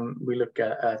 We look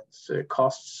at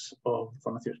costs of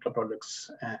pharmaceutical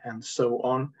products and so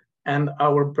on. And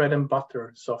our bread and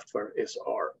butter software is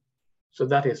R. So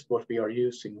that is what we are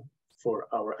using for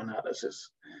our analysis.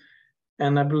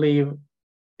 And I believe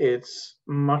it's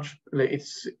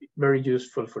very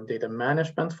useful for data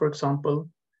management, for example.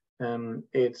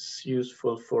 It's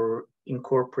useful for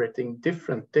incorporating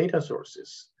different data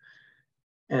sources.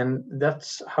 And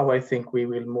that's how I think we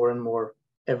will more and more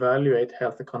evaluate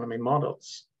health economy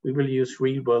models. We will use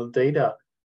real world data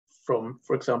from,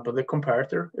 for example, the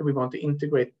comparator, if we want to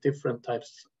integrate different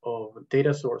types of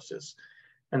data sources.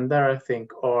 And there I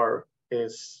think R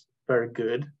is very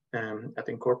good at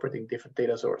incorporating different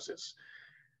data sources.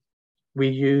 We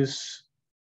use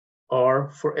R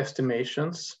for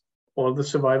estimations. All the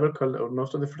survival curves, or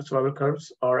most of the survival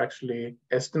curves, are actually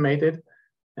estimated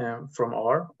from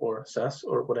R or SAS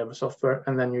or whatever software,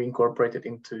 and then you incorporate it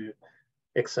into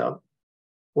Excel.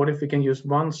 What if we can use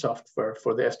one software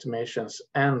for the estimations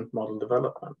and model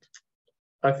development?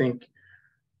 I think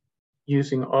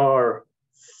using R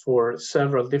for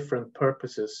several different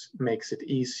purposes makes it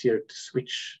easier to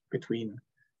switch between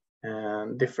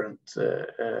different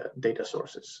data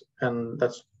sources. And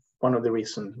that's one of the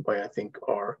reasons why I think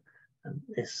R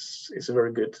is a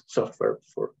very good software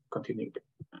for continuing.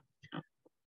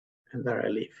 And there I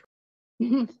leave.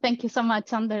 Thank you so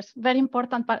much, Anders. Very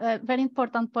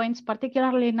important points,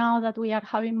 particularly now that we are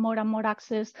having more and more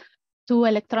access to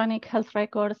electronic health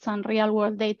records and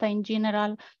real-world data in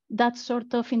general. That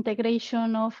sort of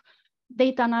integration of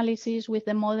data analysis with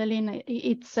the modeling,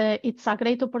 it's a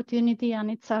great opportunity,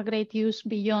 and it's a great use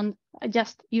beyond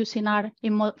just using R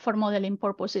for modeling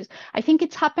purposes. I think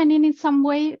it's happening in some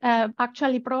way.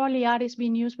 Actually, probably R is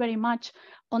being used very much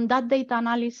on that data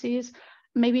analysis,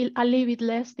 maybe a little bit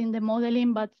less in the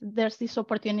modeling, but there's this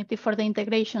opportunity for the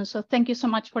integration. So thank you so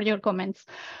much for your comments.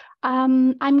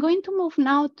 I'm going to move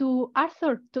now to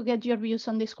Arthur to get your views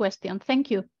on this question.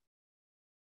 Thank you.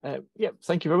 Yeah,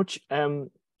 thank you very much.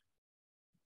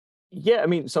 Yeah, I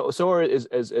mean, so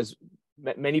is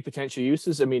many potential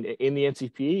uses. I mean, in the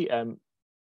NCPE,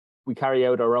 we carry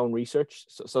out our own research.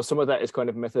 So some of that is kind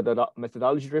of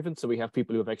methodology driven. So we have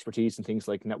people who have expertise in things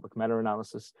like network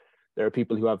meta-analysis. There are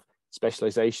people who have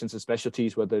specializations and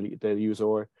specialties where they use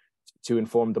OR to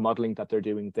inform the modeling that they're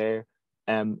doing there.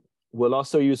 We'll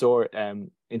also use OR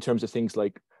in terms of things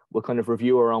like we'll kind of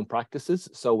review our own practices.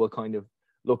 So we'll kind of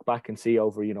look back and see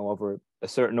over, over a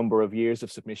certain number of years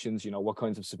of submissions, what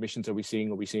kinds of submissions are we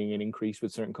seeing? Are we seeing an increase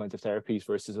with certain kinds of therapies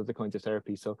versus other kinds of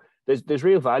therapies? So there's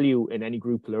real value in any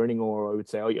group learning, or I would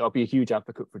say I'll be a huge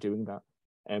advocate for doing that,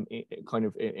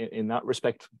 in that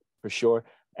respect for sure.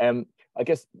 I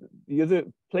guess the other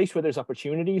place where there's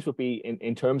opportunities would be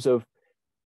in terms of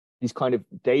these kind of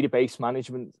database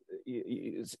management,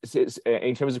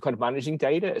 in terms of kind of managing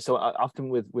data. So often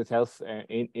with health,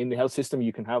 in the health system,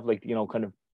 you can have like, kind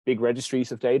of big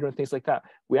registries of data and things like that.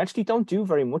 We actually don't do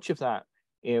very much of that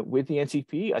with the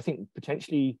NCPE. I think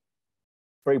potentially,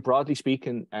 very broadly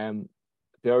speaking,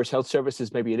 the Irish Health Service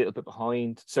is maybe a little bit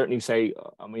behind. Certainly, say,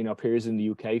 I mean, our peers in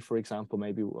the UK, for example,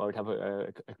 maybe would have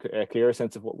a clearer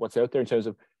sense of what's out there in terms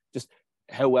of just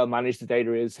how well managed the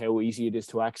data is, how easy it is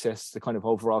to access, the kind of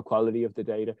overall quality of the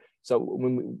data. So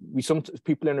when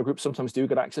people in a group sometimes do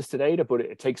get access to data, but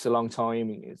it takes a long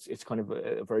time. It's kind of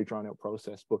a very drawn out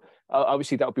process. But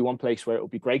obviously that would be one place where it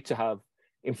would be great to have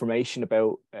information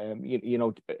about,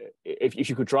 if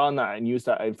you could draw on that and use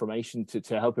that information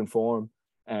to help inform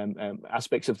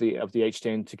aspects of the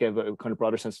HTA to give a kind of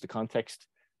broader sense of the context,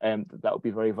 that would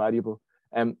be very valuable.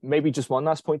 Maybe just one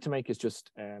last point to make is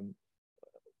just,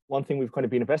 one thing we've kind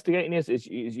of been investigating is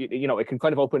it can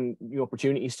kind of open new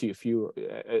opportunities to you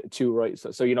too, right?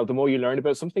 So the more you learn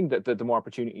about something, the more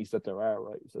opportunities that there are,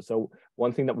 right? So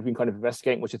one thing that we've been kind of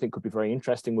investigating, which I think could be very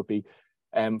interesting, would be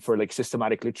for like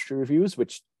systematic literature reviews,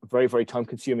 which are very, very time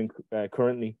consuming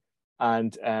currently.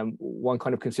 And one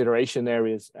kind of consideration there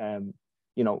is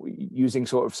using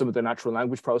sort of some of the natural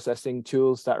language processing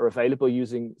tools that are available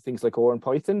using things like R and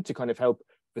Python to kind of help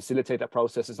facilitate that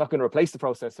process. It's not going to replace the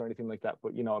process or anything like that,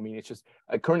 but I mean, it's just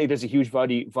currently there's a huge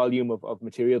volume of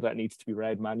material that needs to be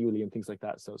read manually and things like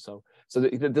that. So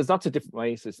there's lots of different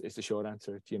ways. Is the short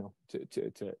answer, to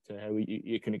how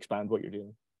you can expand what you're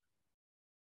doing.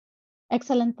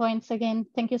 Excellent points again.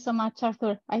 Thank you so much,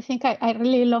 Arthur. I think I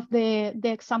really love the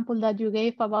example that you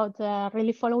gave about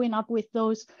really following up with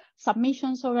those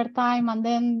submissions over time. And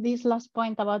then this last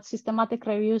point about systematic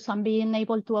reviews and being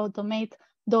able to automate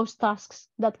those tasks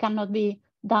that cannot be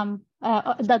done,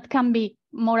 that can be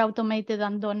more automated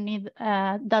and don't need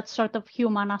that sort of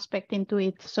human aspect into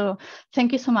it. So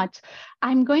thank you so much.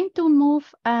 I'm going to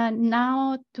move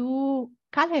now to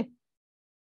Kalle.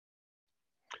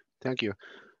 Thank you.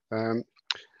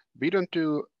 We don't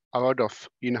do a lot of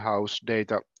in-house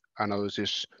data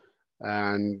analysis,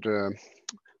 and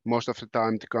most of the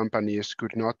time the companies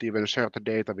could not even share the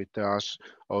data with us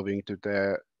owing to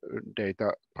the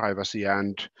data privacy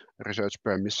and research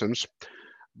permissions.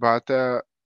 But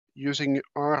using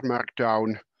R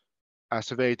Markdown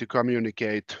as a way to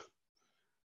communicate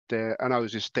the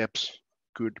analysis steps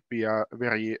could be a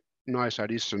very nice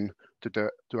addition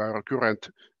to our current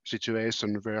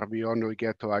situation, where we only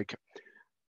get like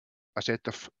a set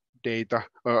of data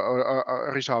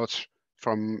or results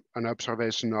from an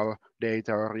observational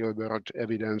data or real world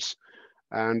evidence.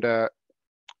 And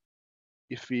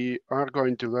if we are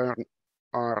going to learn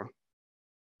R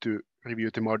to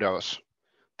review the models,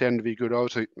 then we could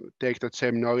also take that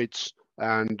same knowledge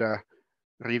and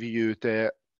review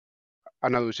the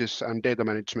analysis and data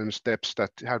management steps that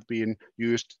have been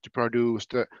used to produce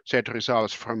the set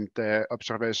results from the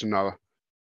observational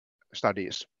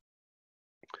studies.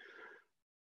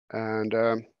 And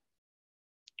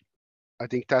I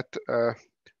think that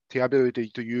the ability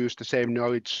to use the same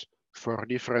knowledge for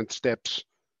different steps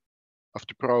of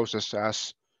the process,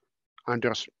 as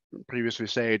Anders previously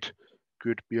said,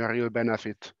 could be a real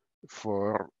benefit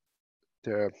for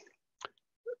the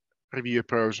review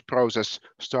process,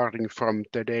 starting from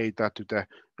the data to the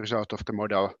result of the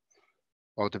model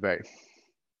all the way.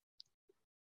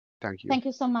 Thank you. Thank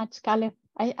you so much, Kalle.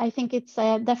 I think it's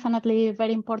definitely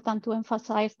very important to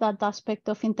emphasize that aspect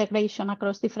of integration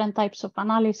across different types of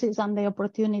analysis and the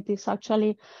opportunities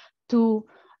actually to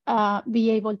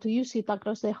be able to use it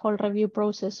across the whole review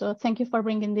process. So thank you for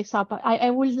bringing this up. I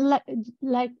would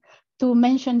like to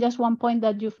mention just one point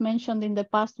that you've mentioned in the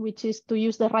past, which is to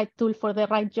use the right tool for the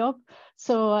right job.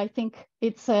 So I think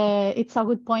it's a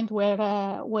good point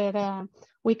where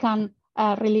we can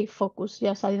really focus,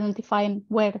 just identifying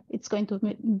where it's going to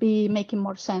be making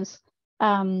more sense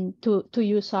to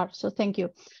use R. So thank you.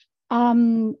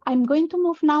 I'm going to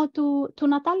move now to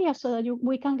Natalia so that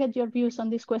we can get your views on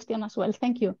this question as well.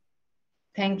 Thank you.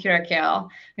 Thank you, Raquel.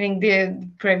 I think the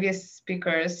previous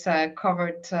speakers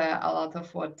covered a lot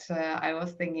of what I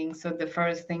was thinking. So the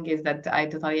first thing is that I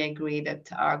totally agree that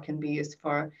R can be used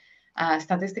for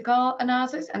statistical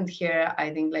analysis. And here I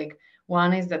think like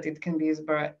one is that it can be used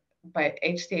by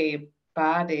HTA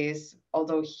bodies,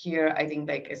 although here I think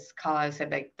like as Kalle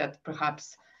said, like that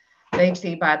perhaps the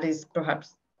HTA bodies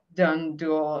perhaps don't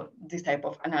do this type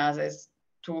of analysis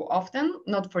too often,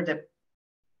 not for the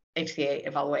HTA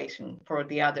evaluation. For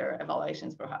the other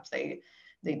evaluations, perhaps they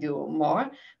do more.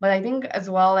 But I think as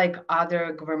well, like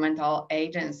other governmental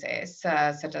agencies,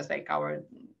 such as like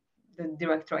the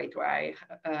directorate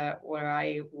where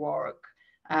I work,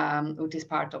 which is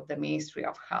part of the Ministry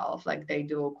of Health, like they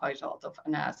do quite a lot of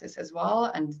analysis as well,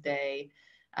 and they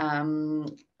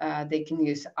can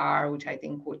use R, which I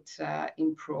think would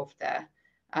improve the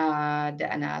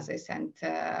analysis and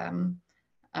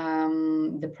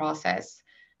the process.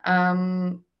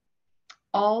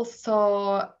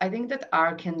 Also, I think that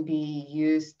R can be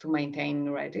used to maintain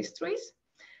registries.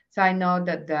 So I know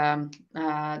that the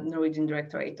Norwegian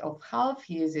Directorate of Health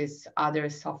uses other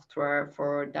software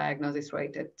for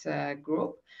diagnosis-rated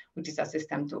group, which is a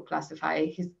system to classify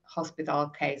hospital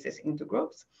cases into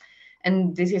groups.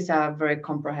 And this is a very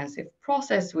comprehensive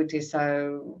process, which is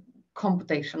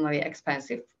computationally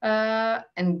expensive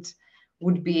and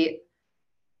would be,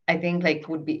 I think, like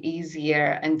would be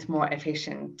easier and more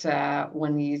efficient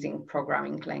when using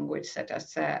programming language such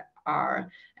as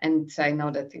R. And I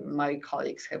know that my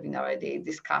colleagues have been already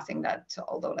discussing that,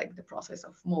 although like the process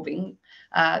of moving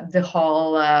the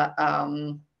whole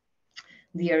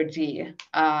DRG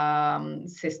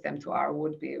system to R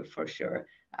would be for sure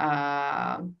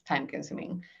time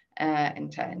consuming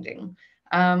and challenging.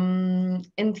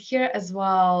 And here as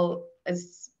well,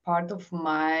 as part of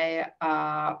my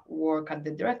work at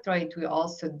the directorate, we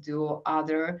also do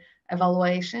other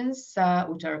evaluations,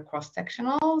 which are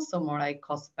cross-sectional, so more like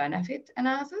cost-benefit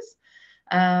analysis,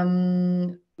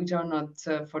 which are not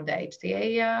for the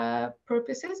HTA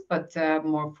purposes, but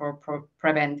more for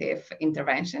preventive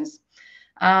interventions.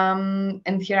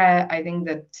 And here I think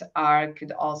that R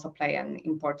could also play an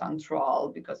important role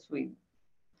because we,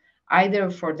 either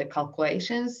for the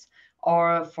calculations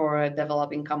or for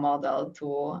developing a model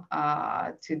to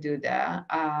do the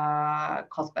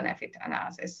cost-benefit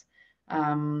analysis.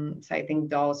 So I think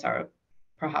those are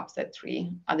perhaps the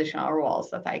three additional roles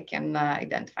that I can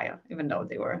identify, even though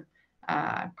they were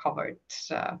covered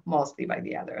mostly by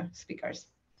the other speakers.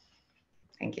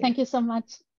 Thank you. Thank you so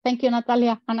much. Thank you,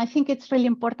 Natalia. And I think it's really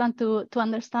important to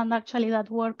understand actually that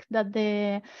work that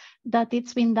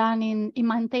it's been done in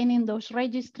maintaining those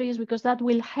registries, because that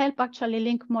will help actually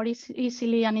link more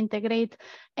easily and integrate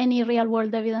any real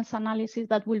world evidence analysis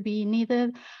that will be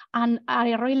needed. And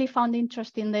I really found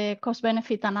interesting the cost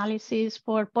benefit analysis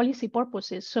for policy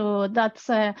purposes. So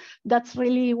that's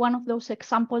really one of those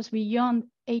examples beyond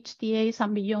HTAs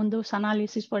and beyond those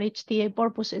analyses for HTA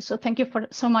purposes. So thank you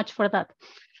so much for that.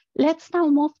 Let's now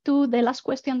move to the last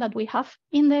question that we have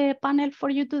in the panel for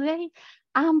you today.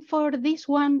 And for this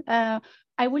one, I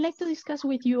would like to discuss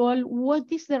with you all what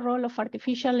is the role of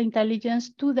artificial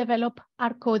intelligence to develop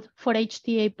R code for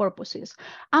HTA purposes.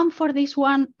 And for this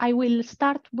one, I will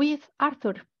start with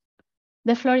Arthur.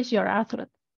 The floor is yours, Arthur.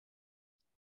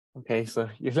 Okay, so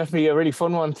you've left me a really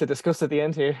fun one to discuss at the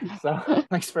end here. So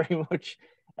thanks very much.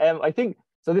 I think,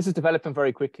 so this is developing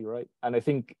very quickly, right? And I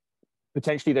think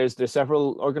potentially there's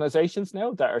several organizations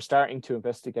now that are starting to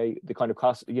investigate the kind of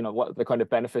cost, what the kind of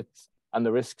benefits and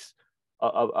the risks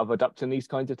of adopting these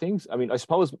kinds of things. I mean, I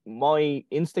suppose my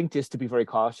instinct is to be very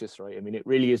cautious, right? I mean, it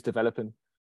really is developing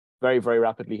very, very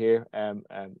rapidly here. And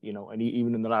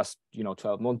even in the last,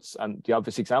 12 months, and the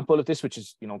obvious example of this, which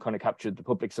is, kind of captured the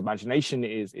public's imagination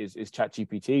is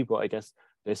ChatGPT, but I guess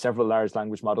there's several large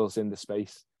language models in the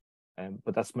space.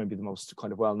 But that's maybe the most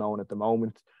kind of well-known at the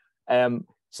moment.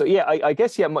 So yeah, I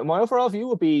guess, yeah, my overall view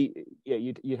would be, yeah,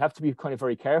 you'd have to be kind of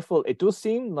very careful. It does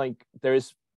seem like there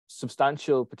is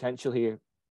substantial potential here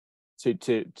to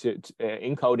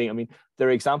encoding. I mean, there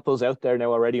are examples out there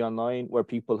now already online where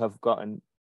people have gotten,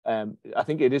 I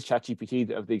think it is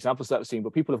ChatGPT of the examples that I've seen,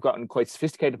 but people have gotten quite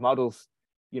sophisticated models,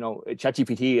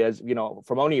 ChatGPT as,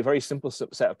 from only a very simple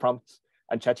set of prompts,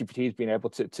 and ChatGPT has been able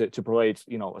to provide,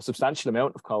 a substantial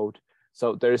amount of code.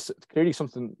 So there's clearly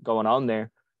something going on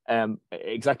there.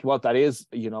 Exactly what that is,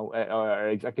 or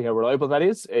exactly how reliable that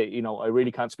is, I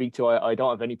really can't speak to. I don't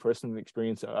have any personal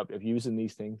experience of using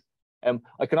these things.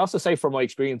 I can also say from my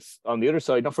experience on the other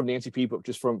side, not from the NCPE, but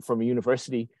just from a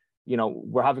university, you know,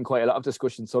 we're having quite a lot of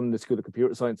discussion, some in the School of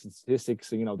Computer Science and Statistics.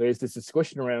 So, you know, there's this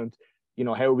discussion around, you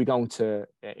know, how are we going to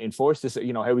enforce this?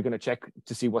 You know, how are we going to check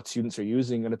to see what students are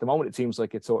using? And at the moment, it seems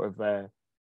like it's sort of,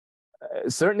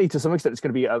 certainly to some extent, it's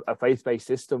going to be a faith-based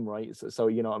system, right? So,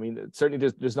 you know, I mean, certainly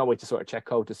there's no way to sort of check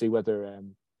code to see whether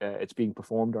it's being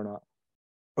performed or not,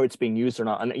 or it's being used or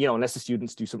not. And, you know, unless the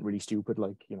students do something really stupid,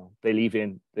 like, you know, they leave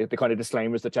in the kind of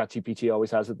disclaimers that ChatGPT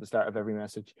always has at the start of every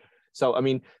message. So, I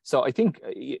mean, so I think,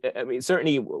 I mean,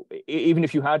 certainly, even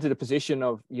if you had to the position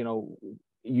of, you know,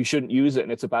 you shouldn't use it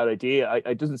and it's a bad idea,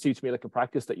 it doesn't seem to me like a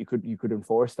practice that you could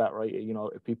enforce that, right? You know,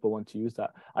 if people want to use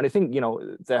that. And I think, you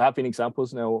know, there have been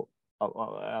examples now,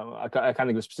 I can't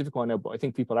think of a specific one now, but I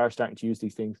think people are starting to use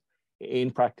these things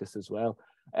in practice as well.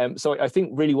 So I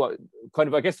think really what kind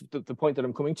of, I guess the point that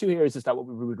I'm coming to here is that what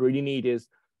we would really need is,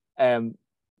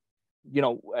 you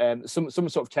know, some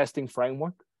sort of testing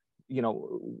framework. You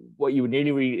know, what you would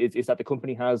nearly read is that the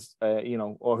company has, you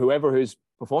know, or whoever who's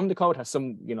performed the code has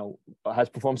some, you know, has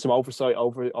performed some oversight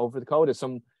over the code, is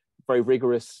some very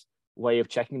rigorous way of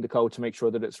checking the code to make sure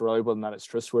that it's reliable and that it's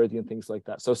trustworthy and things like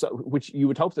that. So which you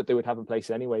would hope that they would have in place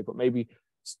anyway, but maybe,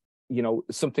 you know,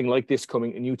 something like this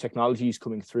coming, new technologies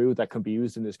coming through that can be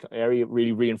used in this area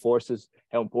really reinforces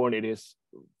how important it is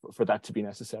for that to be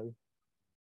necessary.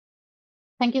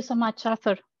 Thank you so much,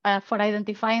 Arthur, for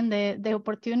identifying the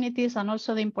opportunities and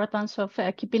also the importance of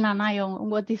keeping an eye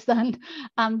on what is done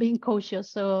and being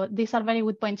cautious. So these are very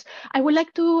good points. I would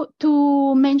like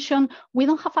to mention, we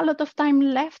don't have a lot of time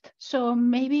left, so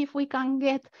maybe if we can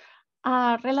get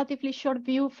a relatively short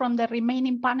view from the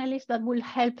remaining panelists, that will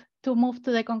help to move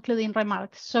to the concluding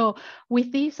remarks. So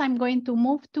with this, I'm going to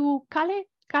move to Kalle.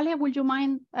 Kalle, would you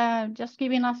mind just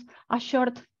giving us a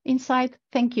short insight?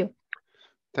 Thank you.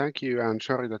 Thank you, and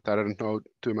sorry that I don't know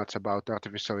too much about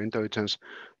artificial intelligence,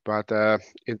 but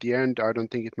in the end, I don't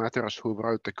think it matters who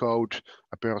wrote the code,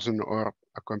 a person or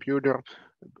a computer,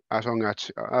 as long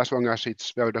as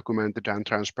it's well documented and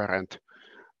transparent.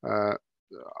 I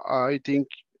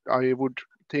would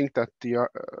think that the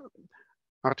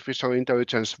artificial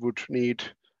intelligence would need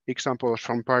examples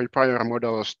from prior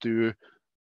models to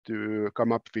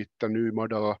come up with a new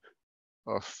model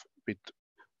with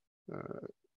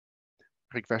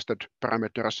requested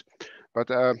parameters. But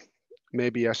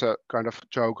maybe as a kind of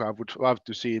joke, I would love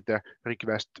to see the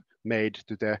request made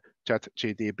to the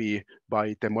ChatGPT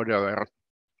by the modeler.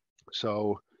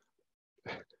 So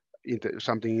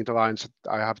something in the lines,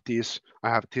 I have this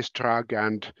drug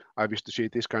and I wish to see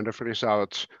this kind of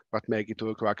results, but make it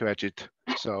look like legit.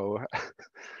 So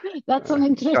that's an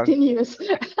interesting use.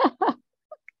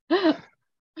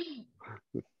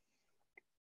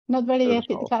 Not very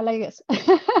ethical, I guess.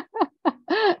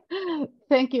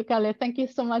 Thank you, Kalle. Thank you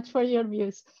so much for your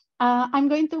views. I'm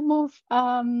going to move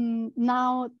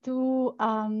now to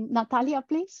Natalia,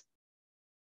 please.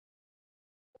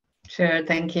 Sure,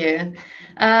 thank you.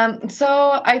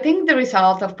 So I think the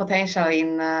result of potential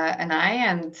in NI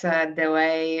and the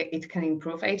way it can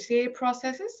improve HTA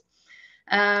processes.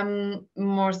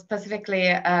 More specifically,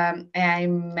 AI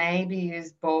may be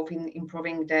used both in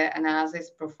improving the analysis,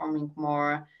 performing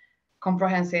more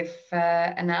comprehensive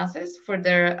analysis.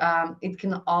 Further, it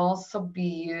can also be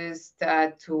used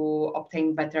to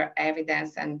obtain better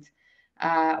evidence and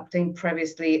obtain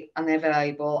previously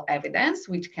unavailable evidence,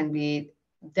 which can be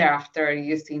thereafter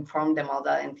used to inform the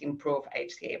model and improve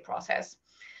HTA process.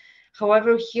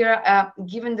 However, here,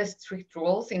 given the strict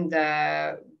rules in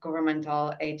the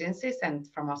governmental agencies and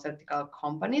pharmaceutical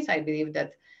companies, I believe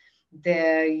that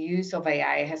the use of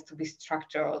AI has to be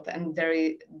structured, and there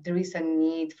is a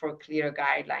need for clear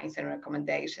guidelines and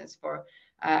recommendations for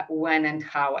when and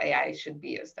how AI should be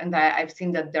used. And I've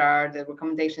seen that the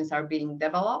recommendations are being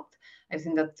developed. I've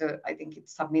seen that I think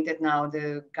it's submitted now,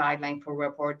 the guideline for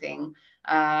reporting,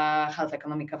 health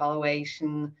economic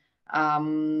evaluation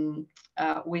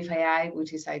with AI,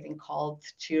 which is I think called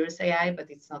Cheers AI, but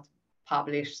it's not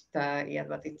published yet,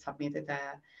 but it's submitted.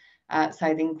 So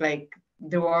I think like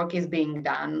the work is being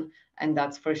done, and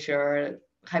that's for sure.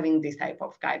 Having this type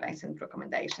of guidelines and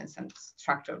recommendations and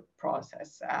structured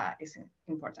process is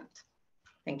important.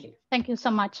 Thank you. Thank you so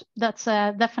much. That's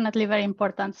definitely very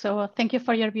important. So thank you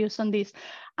for your views on this.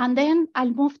 And then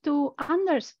I'll move to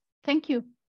Anders. Thank you.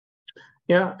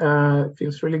 Yeah, it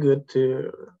feels really good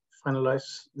to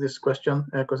finalize this question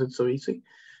because it's so easy.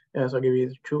 So I'll give you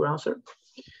the true answer.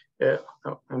 No,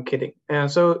 I'm kidding.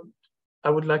 So I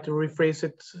would like to rephrase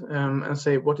it and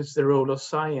say, what is the role of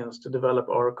science to develop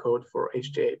our code for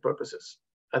HTA purposes?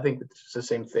 I think it's the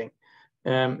same thing.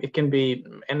 It can be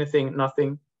anything,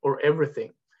 nothing, or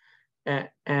everything.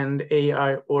 And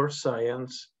AI or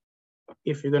science,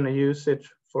 if you're going to use it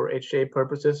for HTA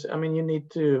purposes, I mean, you need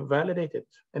to validate it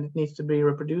and it needs to be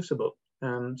reproducible.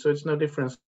 And so it's no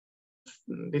difference.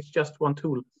 It's just one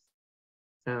tool,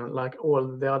 like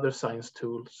all the other science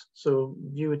tools. So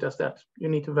view it as that. You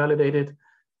need to validate it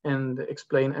and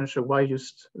explain and show why you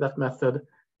used that method,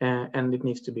 and it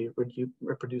needs to be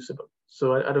reproducible.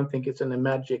 So I don't think it's any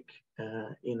magic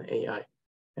in AI.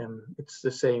 It's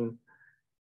the same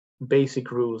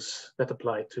basic rules that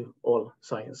apply to all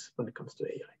science when it comes to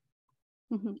AI.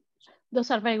 Mm-hmm.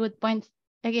 Those are very good points.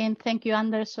 Again, thank you,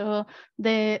 Anders. So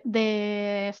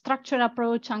the structured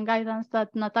approach and guidance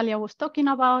that Natalia was talking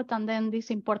about, and then this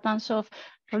importance of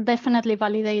definitely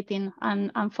validating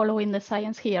and following the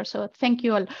science here. So thank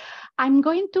you all. I'm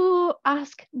going to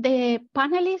ask the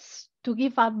panelists to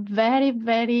give a very,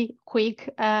 very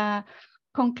quick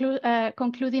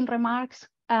concluding remarks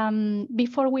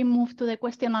before we move to the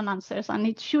question and answers, and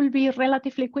it should be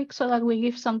relatively quick so that we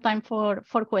give some time for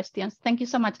questions. Thank you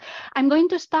so much. I'm going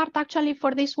to start actually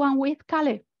for this one with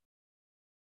Kalle.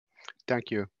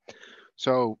 Thank you.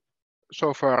 So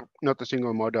far, not a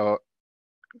single model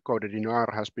coded in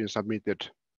R has been submitted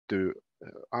to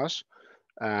us,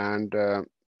 and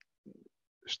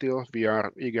still we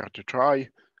are eager to try.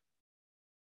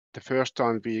 The first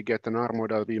time we get an R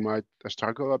model, we might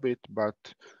struggle a bit, but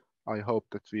I hope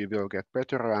that we will get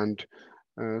better, and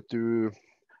to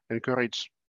encourage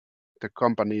the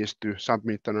companies to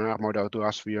submit an R model to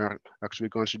us, we are actually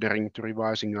considering to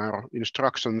revising our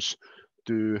instructions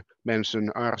to mention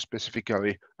R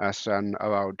specifically as an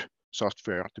allowed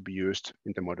software to be used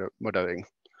in the modeling.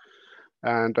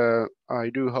 And I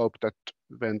do hope that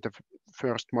when the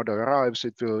first model arrives,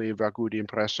 it will leave a good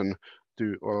impression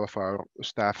to all of our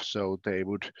staff, so they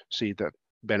would see the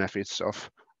benefits of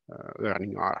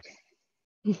learning R.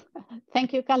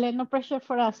 Thank you, Kalle. No pressure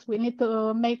for us. We need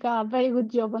to make a very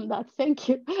good job on that. Thank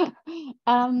you.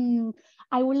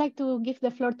 I would like to give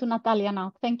the floor to Natalia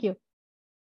now. Thank you.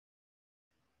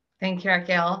 Thank you,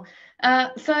 Raquel.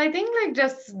 So I think, like,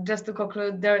 just to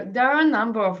conclude, there are a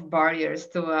number of barriers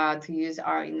to use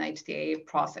R in HTA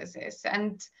processes,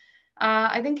 and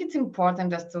I think it's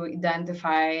important just to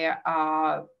identify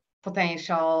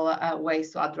potential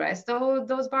ways to address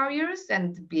those barriers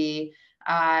and be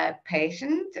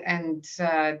patient and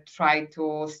try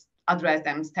to address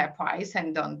them stepwise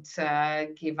and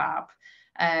don't give up.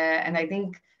 And I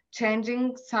think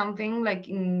changing something like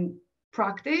in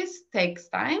practice takes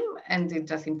time, and it's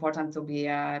just important to be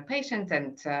patient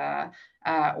and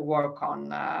work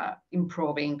on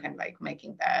improving and like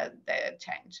making the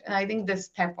change. And I think the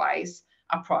stepwise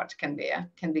approach can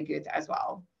be good as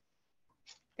well.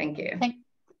 Thank you.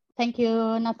 Thank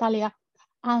you, Natalia.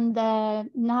 And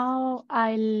now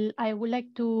I would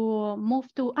like to move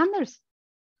to Anders.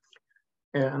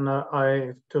 Yeah, and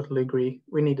I totally agree.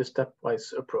 We need a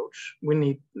stepwise approach. We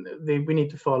need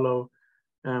to follow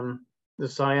the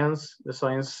science. The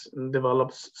science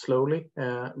develops slowly.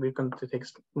 We're going to take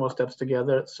more steps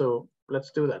together. So let's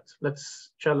do that.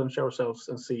 Let's challenge ourselves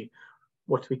and see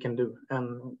what we can do,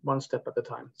 and one step at a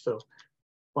time. So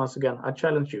once again, I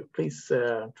challenge you. Please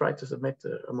try to submit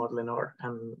a model in R,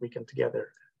 and we can together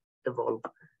evolve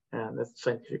the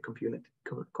scientific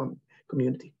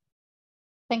community.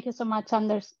 Thank you so much,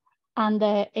 Anders. And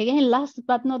again, last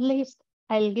but not least,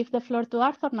 I'll give the floor to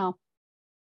Arthur now.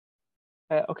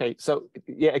 Okay, so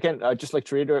yeah, again, I'd just like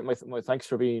to reiterate my thanks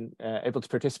for being able to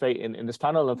participate in this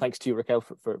panel, and thanks to you, Raquel,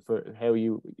 for how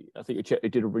I think you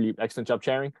did a really excellent job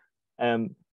chairing.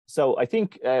 So I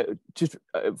think just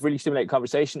a really stimulating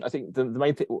conversation. I think the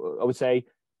main thing I would say,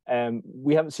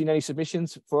 we haven't seen any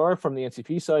submissions from the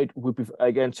NCPE side. We'd be,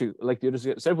 again, to like the others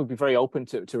said, we'd be very open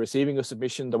to receiving a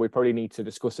submission, that we probably need to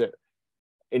discuss it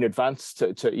in advance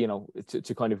to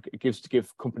kind of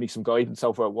give companies some guidance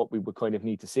over what we would kind of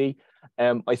need to see.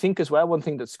 I think as well, one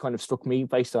thing that's kind of struck me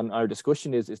based on our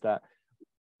discussion is that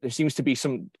there seems to be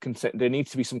there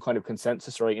needs to be some kind of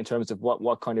consensus, right, in terms of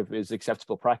what kind of is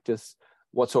acceptable practice,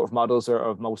 what sort of models are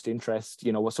of most interest,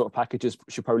 what sort of packages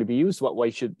should probably be used, what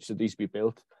way should these be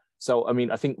built. So I mean,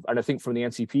 I think from the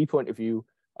NCPE point of view,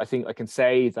 I think I can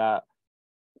say that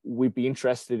we'd be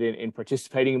interested in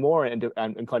participating more and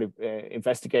kind of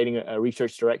investigating a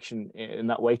research direction in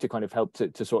that way to kind of help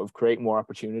to sort of create more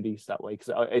opportunities that way.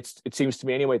 Because it seems to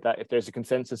me anyway that if there's a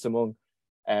consensus among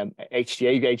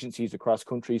HTA agencies across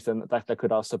countries, then that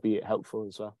could also be helpful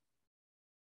as well.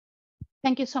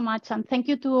 Thank you so much, and thank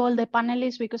you to all the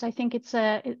panelists, because I think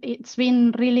it's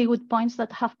been really good points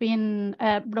that have been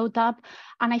brought up,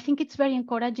 and I think it's very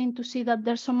encouraging to see that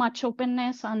there's so much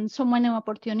openness and so many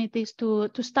opportunities to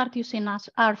start using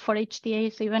R for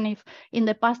HTAs, even if in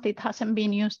the past it hasn't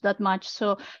been used that much.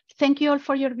 So thank you all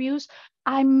for your views.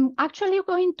 I'm actually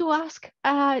going to ask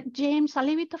James a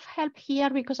little bit of help here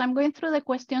because I'm going through the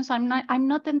questions. I'm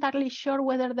not entirely sure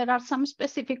whether there are some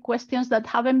specific questions that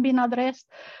haven't been addressed.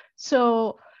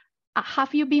 So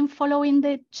have you been following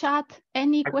the chat?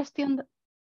 Any question?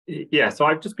 Yeah, so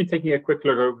I've just been taking a quick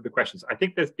look over the questions. I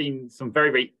think there's been some very,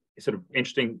 very sort of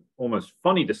interesting, almost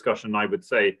funny discussion, I would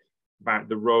say, about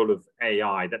the role of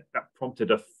AI that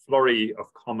prompted a flurry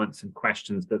of comments and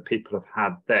questions that people have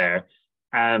had there.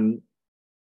 I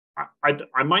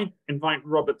might invite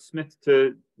Robert Smith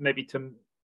to maybe to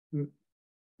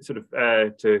sort of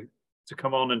to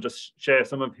come on and just share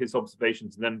some of his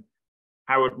observations, and then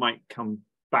Howard might come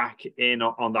back in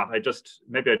on that. I just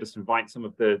invite some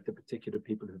of the particular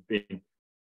people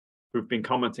who've been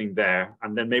commenting there,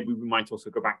 and then maybe we might also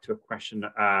go back to a question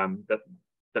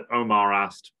that Omar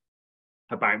asked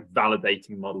about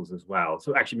validating models as well.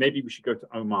 So actually, maybe we should go to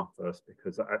Omar first,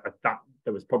 because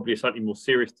there was probably a slightly more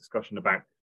serious discussion about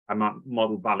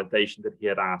model validation that he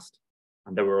had asked,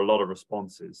 and there were a lot of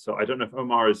responses. So I don't know if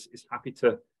Omar is happy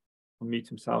to unmute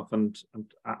himself and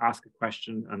ask a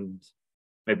question, and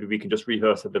maybe we can just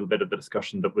rehearse a little bit of the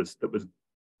discussion that was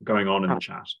going on in the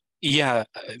chat. Yeah,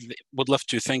 would love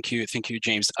to. Thank you,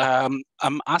 James.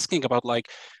 I'm asking about, like,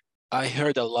 I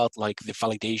heard a lot like the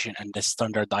validation and the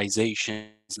standardization,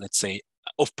 let's say,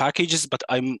 of packages, but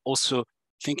I'm also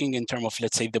thinking in terms of,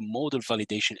 let's say, the model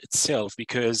validation itself,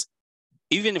 because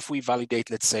even if we validate,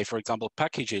 let's say, for example,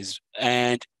 packages,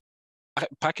 and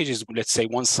packages, let's say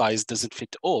one size doesn't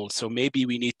fit all. So maybe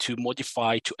we need to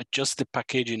modify, to adjust the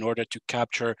package in order to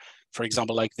capture, for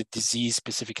example, like the disease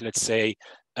specific, let's say,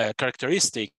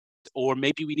 characteristic, or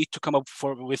maybe we need to come up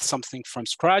with something from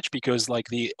scratch because like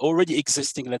the already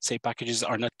existing, let's say, packages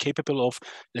are not capable of,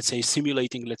 let's say,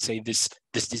 simulating, let's say, this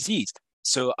disease.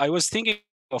 So I was thinking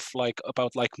of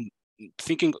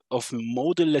thinking of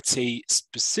model, let's say,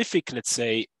 specific, let's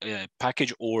say,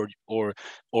 package or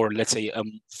let's say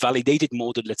validated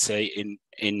model, let's say,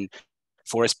 in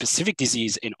for a specific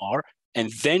disease in R,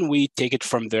 and then we take it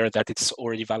from there that it's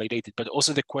already validated. But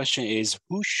also the question is,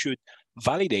 who should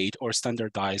validate or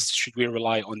standardize? Should we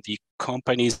rely on the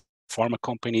companies, pharma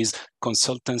companies,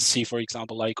 consultancy, for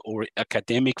example, like, or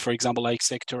academic, for example, like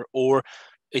sector, or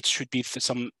it should be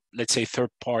some, let's say, third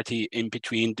party in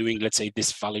between doing, let's say,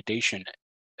 this validation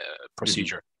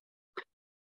procedure?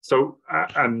 So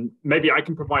maybe I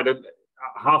can provide a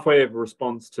halfway of a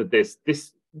response to this.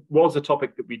 This was a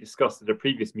topic that we discussed at a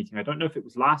previous meeting. I don't know if it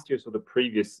was last year or the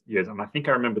previous years, and I think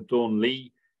I remember Dawn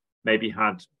Lee maybe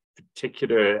had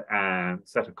particular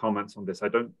set of comments on this. I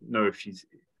don't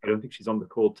think she's on the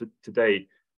call today,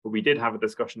 but we did have a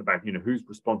discussion about, whose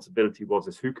responsibility was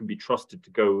this, who can be trusted to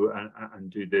go and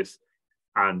do this.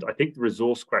 And I think the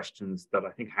resource questions that I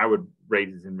think Howard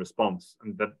raises in response,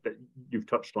 and that you've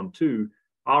touched on too,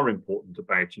 are important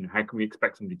about, how can we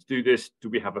expect somebody to do this? Do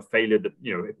we have a failure that,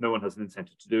 if no one has an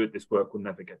incentive to do it, this work will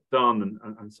never get done,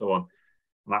 and so on.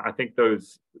 And I think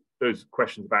those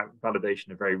questions about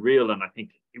validation are very real, and I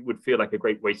think it would feel like a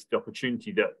great wasted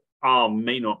opportunity that R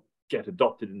may not get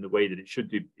adopted in the way that it should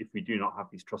do if we do not have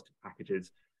these trusted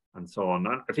packages and so on.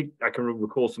 And I think I can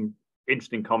recall some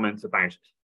interesting comments about,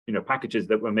 packages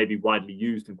that were maybe widely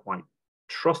used and quite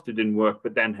trusted in work,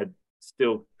 but then had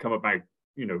still come about,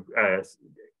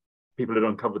 people had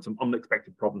uncovered some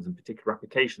unexpected problems in particular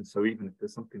applications. So even if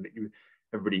there's something that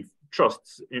everybody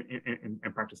trusts in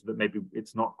practice, that maybe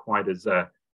it's not quite as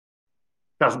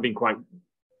hasn't been quite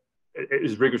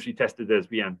as rigorously tested as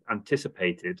we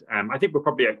anticipated. I think we're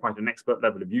probably at quite an expert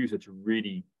level of user to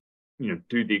really,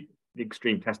 do the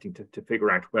extreme testing to figure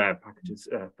out where packages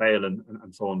fail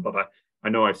and so on. But I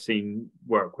know I've seen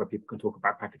work where people can talk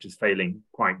about packages failing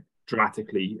quite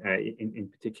dramatically in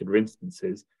particular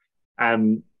instances.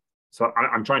 So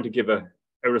I'm trying to give a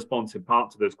responsive part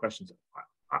to those questions.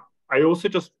 I also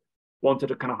just wanted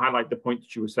to kind of highlight the point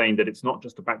that you were saying, that it's not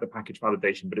just about the package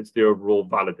validation, but it's the overall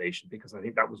validation, because I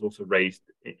think that was also raised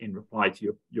in reply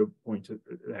to your point.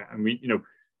 And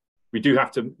we do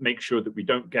have to make sure that we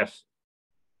don't get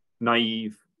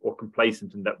naive or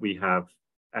complacent in that we have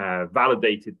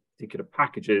validated particular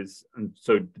packages, and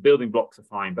so the building blocks are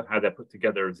fine, but how they're put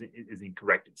together is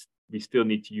incorrect. We still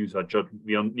need to use our judgment.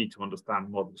 We need to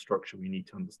understand model structure. We need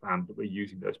to understand that we're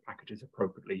using those packages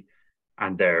appropriately,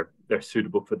 and they're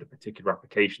suitable for the particular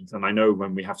applications. And I know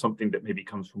when we have something that maybe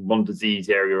comes from one disease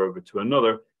area over to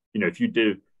another, if you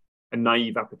do a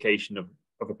naive application of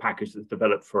a package that's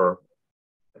developed for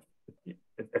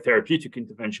a therapeutic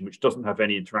intervention which doesn't have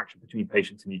any interaction between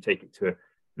patients, and you take it to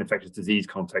an infectious disease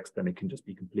context, then it can just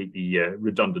be completely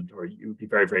redundant, or it would be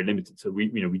very, very limited. So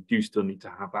we do still need to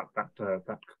have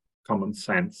that common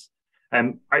sense.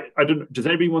 I don't know, does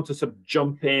anybody want to sort of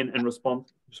jump in and respond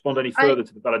any further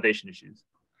to the validation issues?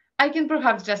 I can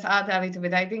perhaps just add a little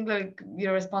bit. I think like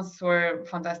your responses were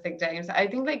fantastic, James. I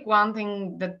think like one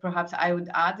thing that perhaps I would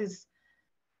add is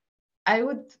I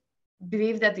would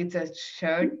believe that it's a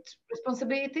shared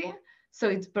responsibility. So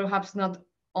it's perhaps not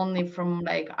only from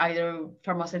like either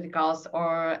pharmaceuticals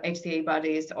or HTA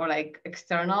bodies or like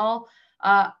external.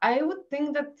 I would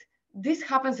think that this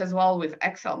happens as well with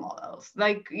Excel models.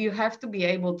 Like you have to be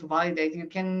able to validate. You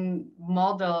can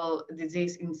model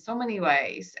disease in so many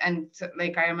ways. And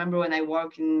like I remember when I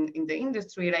work in the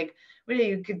industry, like really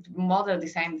you could model the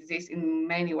same disease in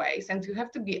many ways. And you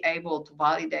have to be able to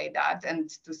validate that and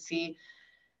to see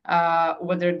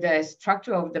whether the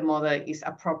structure of the model is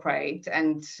appropriate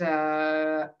and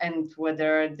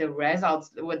whether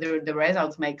the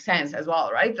results make sense as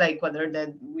well, right? Like whether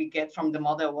that we get from the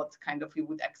model what kind of we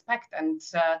would expect. And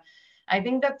I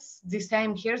think that's the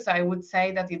same here. So I would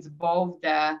say that it's both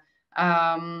the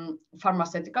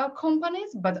pharmaceutical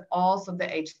companies, but also the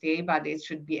HTA bodies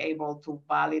should be able to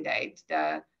validate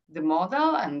the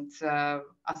model and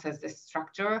assess the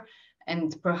structure.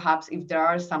 And perhaps if there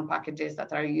are some packages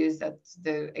that are used that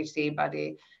the HTA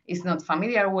body is not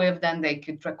familiar with, then they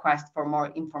could request for more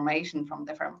information from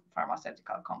the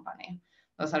pharmaceutical company.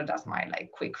 Those are just my like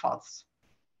quick thoughts.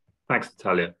 Thanks,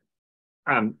 Natalia.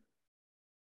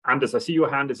 Anders, I see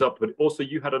your hand is up, but also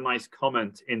you had a nice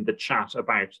comment in the chat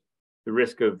about the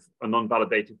risk of a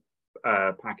non-validated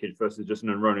package versus just an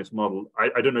erroneous model.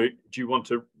 I don't know, do you want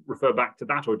to refer back to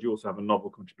that, or do you also have a novel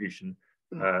contribution?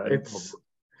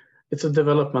 It's a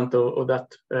development of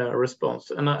that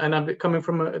response. And I'm coming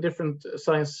from a different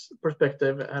science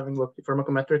perspective, having worked in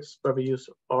pharmacometrics, where we use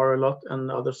R a lot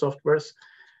and other softwares.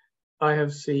 I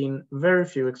have seen very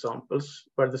few examples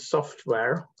where the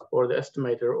software or the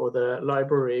estimator or the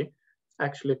library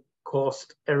actually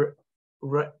caused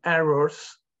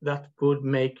errors that would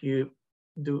make you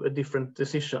do a different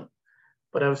decision.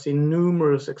 But I've seen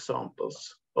numerous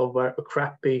examples of where a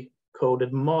crappy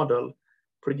coded model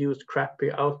produced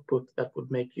crappy output that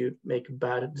would make you make a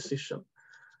bad decision.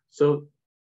 So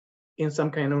in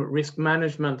some kind of risk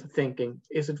management thinking,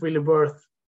 is it really worth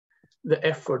the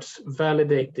efforts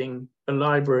validating a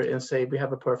library and say we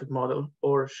have a perfect model,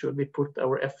 or should we put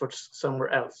our efforts somewhere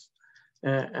else?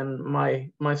 And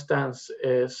my stance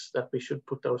is that we should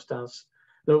put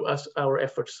our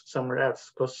efforts somewhere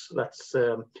else, because that's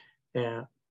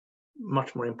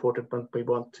much more important when we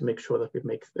want to make sure that we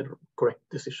make the correct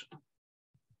decision.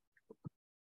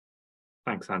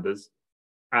 Thanks, Anders.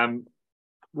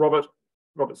 Robert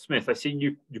Smith, I see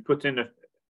you put in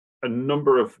a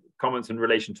number of comments in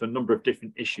relation to a number of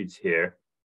different issues here.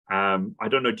 I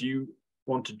don't know, do you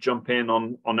want to jump in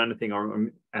on anything,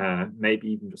 or maybe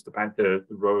even just about the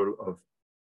role of,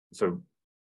 so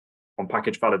on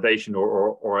package validation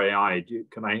or AI?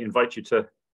 Can I invite you to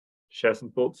share some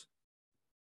thoughts?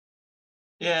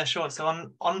 Yeah, sure. So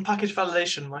on package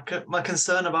validation, my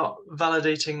concern about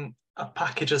validating a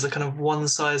package as a kind of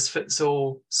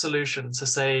one-size-fits-all solution, to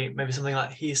say maybe something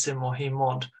like HESIM or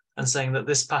HEMOD, and saying that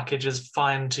this package is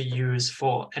fine to use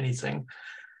for anything,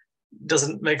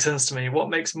 doesn't make sense to me. What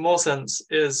makes more sense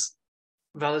is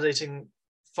validating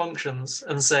functions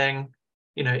and saying,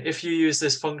 you know, if you use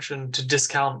this function to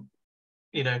discount,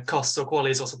 you know, costs or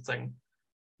qualities or something,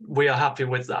 we are happy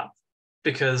with that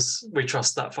because we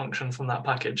trust that function from that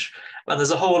package. And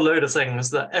there's a whole load of things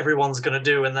that everyone's going to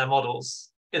do in their models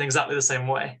in exactly the same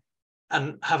way.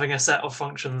 And having a set of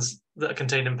functions that are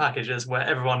contained in packages where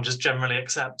everyone just generally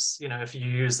accepts, you know, if you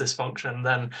use this function,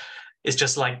 then it's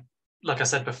just like I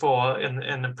said before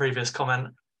in the previous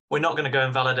comment, we're not going to go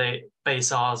and validate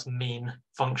base R's mean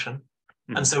function.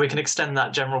 Mm-hmm. And so we can extend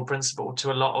that general principle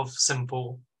to a lot of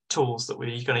simple tools that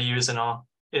we're going to use in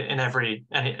every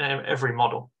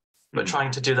model, but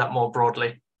trying to do that more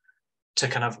broadly to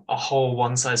kind of a whole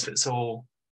one-size-fits-all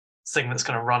thing that's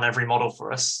going to run every model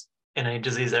for us in a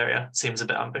disease area seems a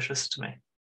bit ambitious to me.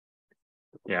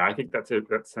 Yeah, I think that's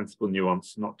sensible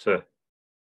nuance, not to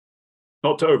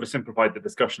oversimplify the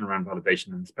discussion around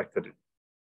validation and expect that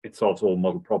it solves all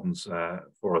model problems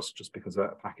for us just because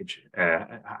a package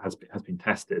has been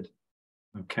tested.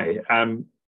 Okay, I'm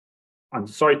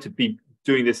sorry to be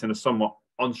doing this in a somewhat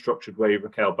unstructured way,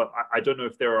 Raquel, but I don't know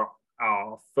if there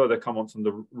are further comments on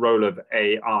the role of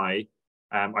AI.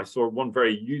 I saw one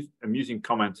very amusing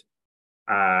comment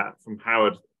from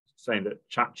Howard saying that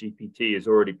ChatGPT is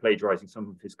already plagiarizing some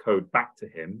of his code back to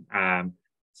him.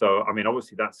 So, I mean,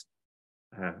 obviously that's,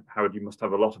 Howard, you must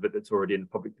have a lot of it that's already in the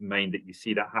public domain that you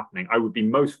see that happening. I would be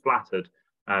most flattered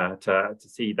to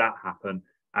see that happen.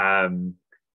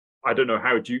 I don't know,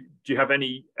 Howard, do you have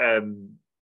any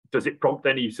does it prompt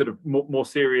any sort of more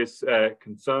serious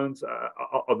concerns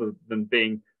other than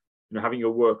being, having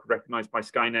your work recognized by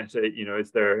Skynet?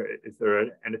 Is there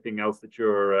anything else that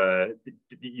you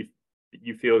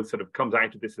feel sort of comes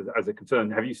out of this as a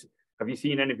concern? Have you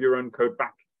seen any of your own code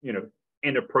back,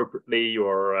 inappropriately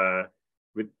or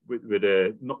with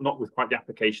not with quite the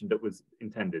application that was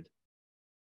intended?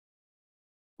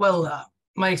 Well,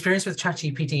 my experience with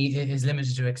ChatGPT is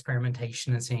limited to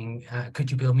experimentation and saying,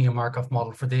 could you build me a Markov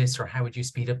model for this, or how would you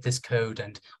speed up this code?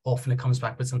 And often it comes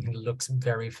back with something that looks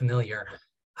very familiar.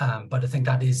 But I think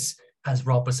that is, as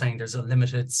Rob was saying, there's a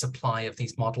limited supply of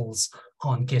these models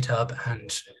on GitHub,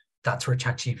 and that's where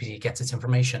ChatGPT gets its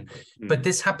information. But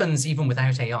this happens even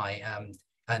without AI.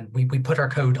 And we put our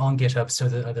code on GitHub so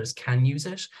that others can use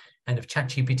it. And if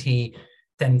ChatGPT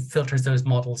then filters those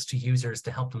models to users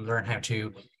to help them learn how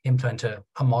to implement a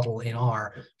model in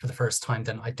R for the first time,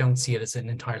 then I don't see it as an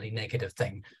entirely negative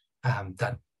thing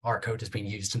that our code is being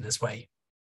used in this way.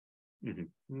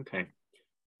 Okay,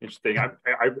 interesting. I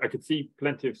could see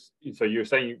plenty of, so you're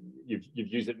saying you've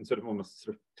used it in sort of almost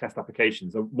sort of test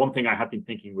applications. One thing I had been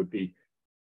thinking would be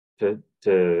to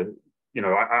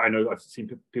I know I've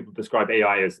seen people describe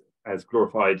AI as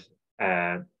glorified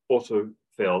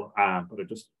autofill, but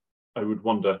I would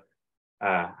wonder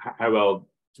how well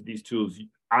do these tools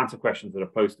answer questions that are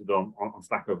posted on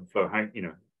Stack Overflow? How,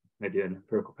 maybe an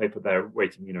empirical paper there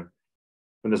waiting, when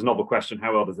there's a novel question,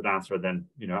 how well does it answer? Then,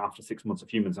 after 6 months of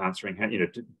humans answering,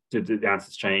 did the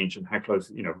answers change, and how close,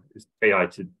 is AI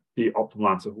to the optimal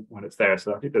answer when it's there?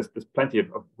 So I think there's plenty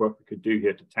of work we could do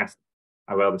here to test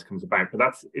how well this comes about. But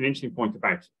that's an interesting point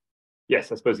about,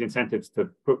 yes, I suppose the incentives to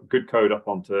put good code up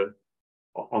onto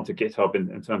GitHub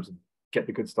in terms of get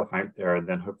the good stuff out there, and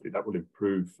then hopefully that will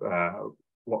improve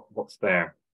what's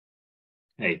there.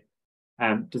 Hey,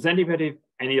 does anybody have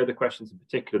any other questions in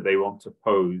particular they want to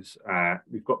pose?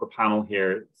 We've got the panel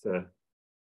here. It's got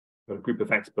a group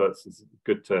of experts. It's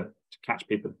good to catch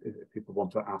people if people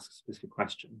want to ask a specific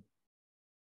question.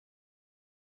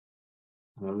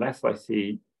 And unless I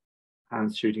see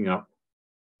hands shooting up,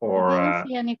 or I don't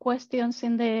see any questions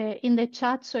in the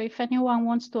chat. So if anyone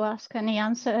wants to ask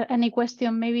any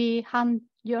question, maybe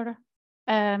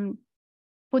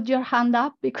put your hand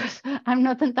up, because I'm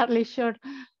not entirely sure.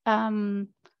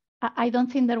 I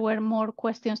don't think there were more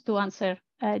questions to answer,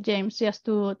 James, just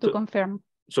to confirm.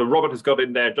 So Robert has got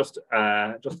in there just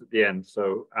at the end.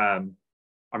 So I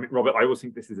mean, Robert, I always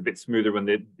think this is a bit smoother when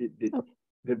the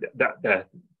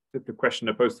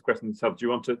questioner posts the question themselves. Do you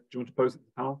want to pose it to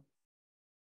the panel?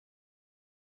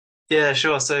 Yeah,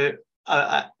 sure. So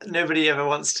nobody ever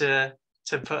wants to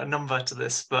put a number to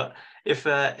this, but if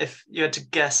you had to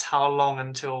guess how long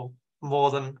until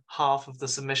more than half of the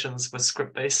submissions were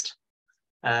script-based,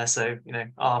 so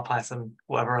R, Python,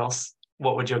 whatever else,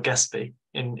 what would your guess be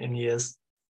in years?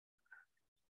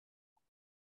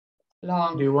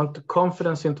 Long. Do you want the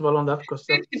confidence interval on that? Because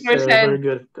that's very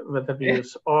good that we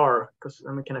use R, because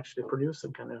then we can actually produce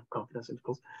some kind of confidence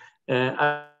intervals.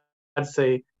 I'd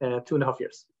say 2.5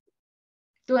 years.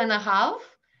 2.5?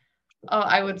 Oh,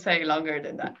 I would say longer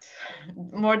than that.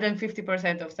 More than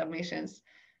 50% of submissions,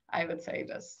 I would say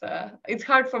just, it's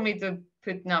hard for me to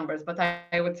put numbers, but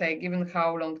I would say given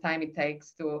how long time it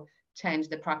takes to change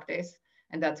the practice,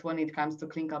 and that's when it comes to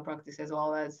clinical practice as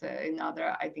well as in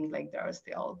other, I think like there are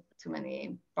still too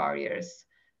many barriers.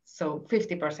 So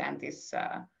 50% is,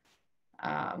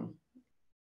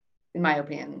 in my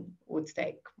opinion, will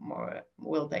take more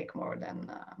than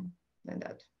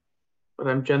that. But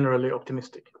I'm generally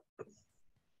optimistic.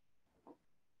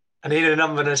 I need a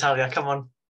number, Natalia. Come on.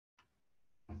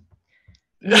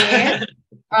 Yeah.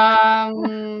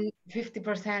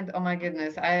 50%. Oh my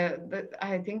goodness. I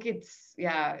think it's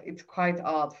quite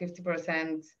odd.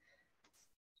 50%.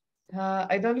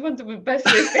 I don't want to be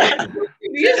pessimistic.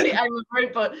 Usually I'm a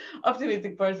very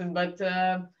optimistic person, but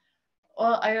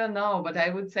well, I don't know. But I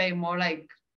would say more like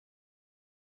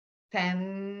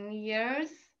 10 years.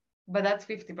 But that's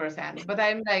 50%. But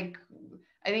I'm like,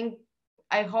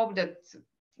 I hope that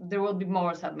there will be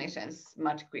more submissions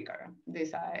much quicker.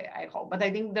 This I hope. But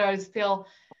I think there is still,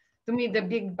 to me, the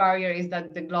big barrier is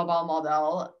that the global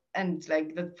model and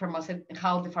like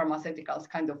how the pharmaceuticals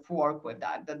kind of work with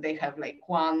that they have like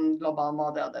one global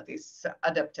model that is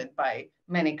adopted by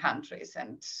many countries,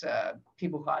 and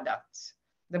people who adapt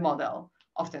the model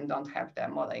often don't have the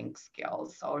modeling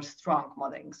skills or strong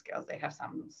modeling skills. They have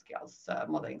some skills,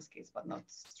 modeling skills, but not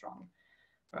strong,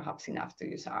 perhaps enough to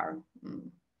use R.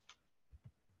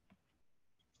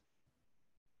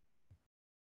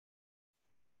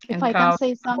 If I can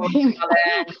say something.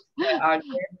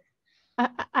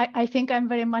 I think I'm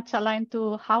very much aligned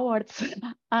to Howard's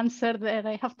answer there.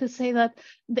 I have to say that,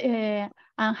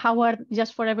 and Howard,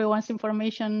 just for everyone's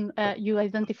information, you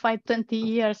identified 20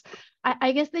 years.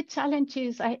 I guess the challenge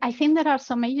is, I think there are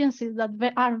some agencies that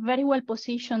are very well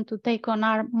positioned to take on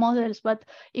our models, but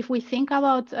if we think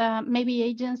about maybe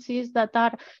agencies that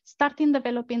are starting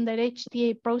developing their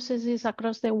HTA processes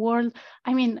across the world,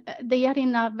 I mean, they are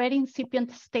in a very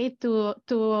incipient state to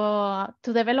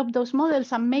develop those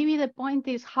models, and maybe the point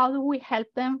is, how do we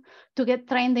help them to get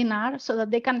trained in R so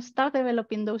that they can start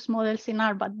developing those models in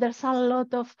R? But there's a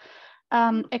lot of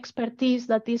expertise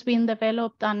that is being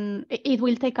developed, and it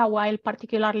will take a while,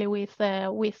 particularly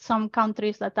with some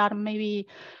countries that are maybe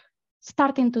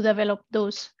starting to develop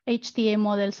those HTA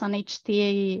models and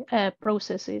HTA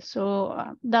processes.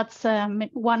 So that's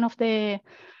one of the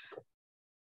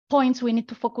points we need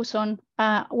to focus on,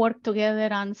 work together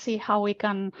and see how we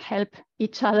can help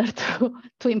each other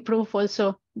to improve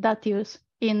also that use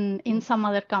in some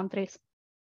other countries.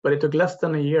 But it took less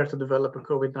than a year to develop a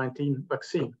COVID-19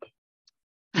 vaccine.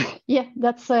 Yeah,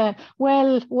 that's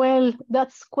well,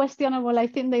 that's questionable. I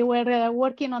think they were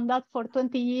working on that for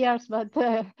 20 years, but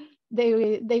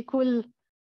they could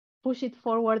push it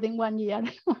forward in 1 year.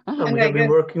 And we have been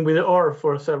working with R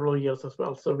for several years as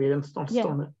well, so we didn't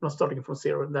not starting from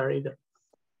zero there either.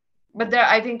 But there,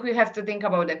 I think we have to think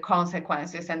about the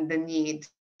consequences and the need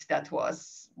that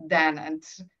was then and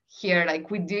here. Like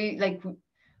we do, like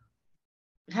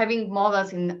having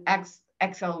models in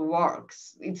Excel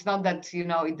works. It's not that, you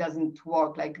know, it doesn't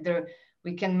work. Like there,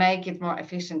 we can make it more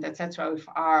efficient, etc. with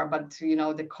R, but you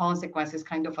know, the consequences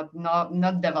kind of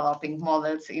not developing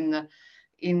models in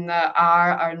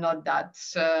R are not that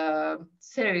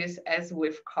serious as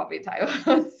with COVID, I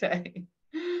would say.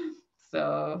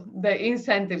 So the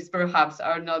incentives perhaps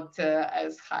are not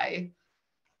as high.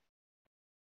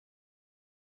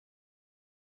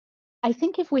 I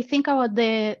think if we think about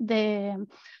the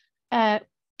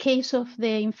case of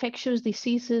the infectious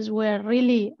diseases where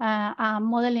really a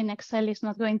model in Excel is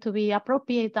not going to be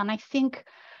appropriate, and I think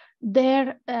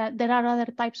there are other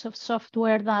types of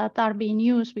software that are being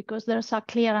used because there's a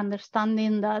clear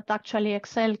understanding that actually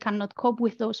Excel cannot cope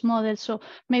with those models. So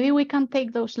maybe we can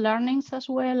take those learnings as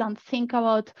well and think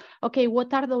about, okay,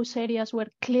 what are those areas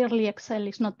where clearly Excel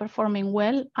is not performing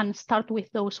well, and start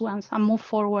with those ones and move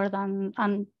forward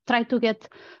and try to get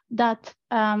that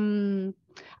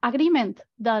agreement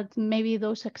that maybe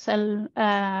those Excel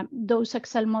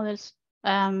models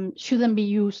shouldn't be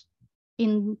used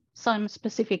in some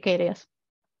specific areas.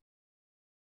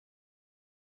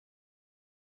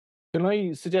 Can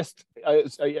I suggest,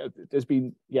 there's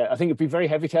been, I think it'd be very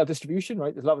heavy tail distribution,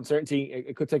 right? There's a lot of uncertainty.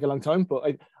 It could take a long time,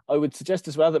 but I would suggest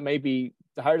as well that maybe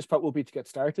the hardest part will be to get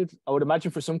started. I would imagine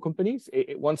for some companies,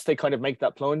 once they kind of make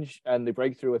that plunge and they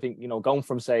break through, I think, you know, going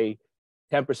from say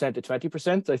 10% to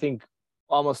 20%, I think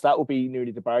almost that would be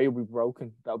nearly the barrier we've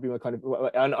broken. That would be my kind of,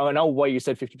 and I know why you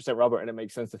said 50%, Robert, and it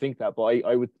makes sense to think that, but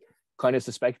I would kind of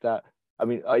suspect that. I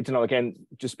mean, I don't know, again,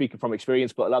 just speaking from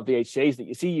experience, but a lot of the HTAs that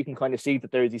you see, you can kind of see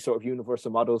that there are these sort of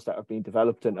universal models that have been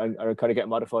developed and are kind of getting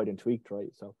modified and tweaked, right?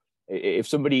 So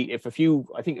if a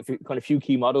few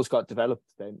key models got developed,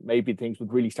 then maybe things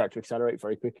would really start to accelerate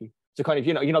very quickly. So kind of,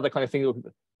 you know, that kind of thing,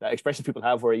 that expression people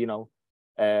have where, you know,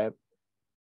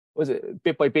 was it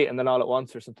bit by bit and then all at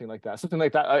once or something like that? Something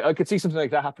like that. I could see something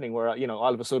like that happening where, you know,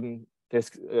 all of a sudden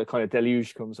this kind of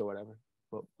deluge comes or whatever.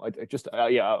 But I just,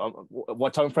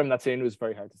 what time frame that's in was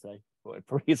very hard to say. But it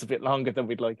probably is a bit longer than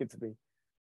we'd like it to be.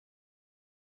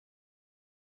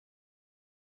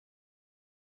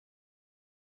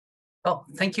 Well,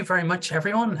 thank you very much,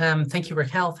 everyone. Thank you,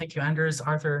 Raquel. Thank you, Anders,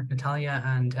 Arthur, Natalia,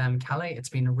 and Kalle. It's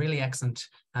been a really excellent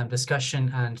discussion,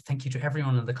 and thank you to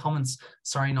everyone in the comments.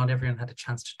 Sorry, not everyone had a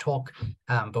chance to talk,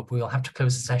 but we'll have to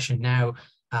close the session now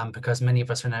because many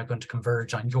of us are now going to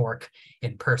converge on York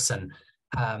in person.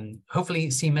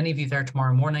 Hopefully see many of you there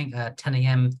tomorrow morning at 10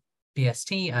 a.m.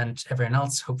 BST, and everyone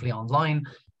else hopefully online,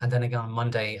 and then again on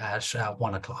Monday at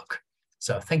 1 o'clock.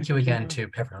 So thank you again to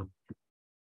everyone.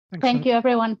 Thank you,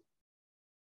 everyone.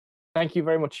 Thank you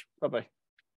very much. Bye-bye.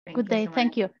 Good day.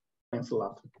 Thank you. Thanks a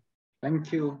lot.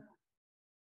 Thank you.